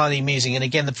is highly amusing. And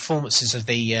again, the performances of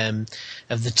the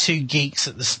 2 geeks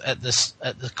at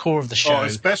the core of the show. Oh,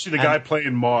 especially the guy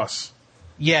playing Moss.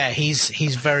 Yeah,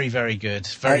 he's very, very good.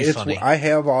 Very funny. I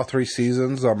have all 3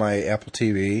 seasons on my Apple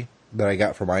TV that I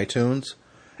got from iTunes.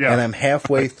 Yeah. And I'm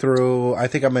halfway through. I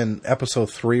think I'm in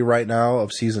episode 3 right now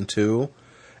of season 2,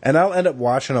 and I'll end up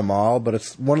watching them all. But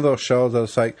it's one of those shows that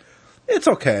it's like, it's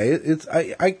okay.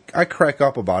 I crack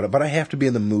up about it, but I have to be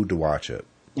in the mood to watch it.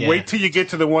 Yeah. Wait till you get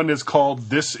to the one that's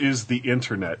called "This Is the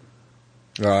Internet."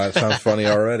 Oh, that sounds funny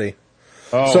already.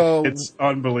 So it's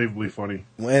unbelievably funny.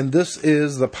 And this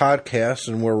is the podcast,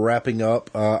 and we're wrapping up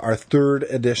our 3rd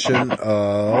edition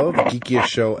of Geekiest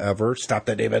Show Ever. Stop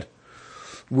that, David.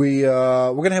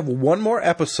 We're going to have one more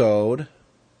episode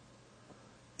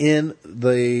in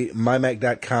the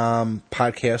mymac.com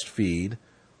podcast feed.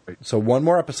 So one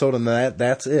more episode, and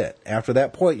that's it. After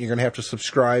that point, you're going to have to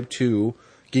subscribe to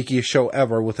Geekiest Show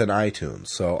Ever within iTunes.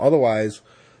 So otherwise,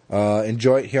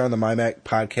 enjoy it here on the MyMac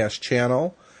podcast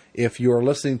channel. If you're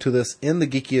listening to this in the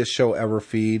Geekiest Show Ever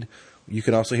feed, you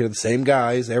can also hear the same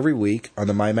guys every week on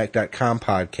the mymac.com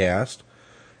podcast.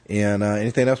 And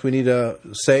anything else we need to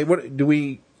say? What do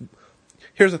we?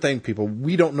 here's the thing, people.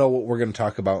 We don't know what we're going to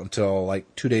talk about until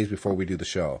like 2 days before we do the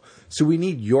show. So we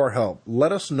need your help.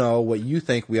 Let us know what you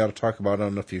think we ought to talk about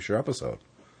on a future episode.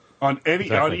 On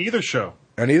either show.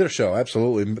 On either show,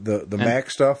 absolutely. The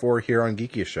Mac stuff or here on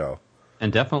Geekiest Show.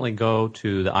 And definitely go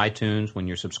to the iTunes when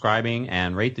you're subscribing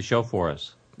and rate the show for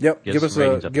us. Yep, give us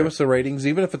the ratings,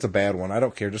 even if it's a bad one. I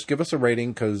don't care. Just give us a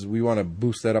rating because we want to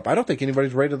boost that up. I don't think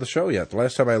anybody's rated the show yet. The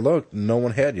last time I looked, no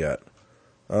one had yet.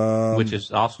 Which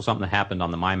is also something that happened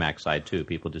on the MyMac side too.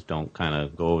 People just don't kind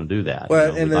of go and do that.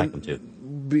 Well, and then, like them to.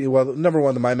 Well, number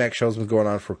one, the MyMac show's been going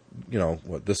on for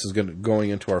this is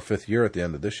going into our 5th year at the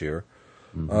end of this year.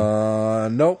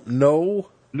 Mm-hmm.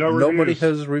 Nobody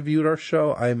has reviewed our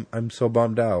show. I'm so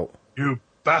bummed out. You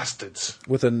bastards!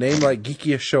 With a name like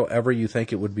Geekiest Show Ever, you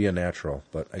think it would be a natural,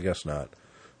 but I guess not.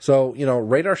 So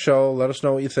rate our show. Let us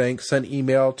know what you think. Send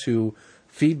email to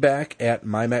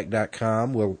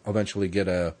feedback@mymac.com. We'll eventually get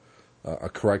a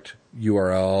correct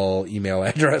URL email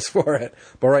address for it.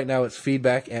 But right now it's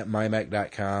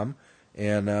feedback@mymac.com.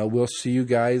 And we'll see you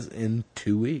guys in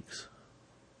 2 weeks.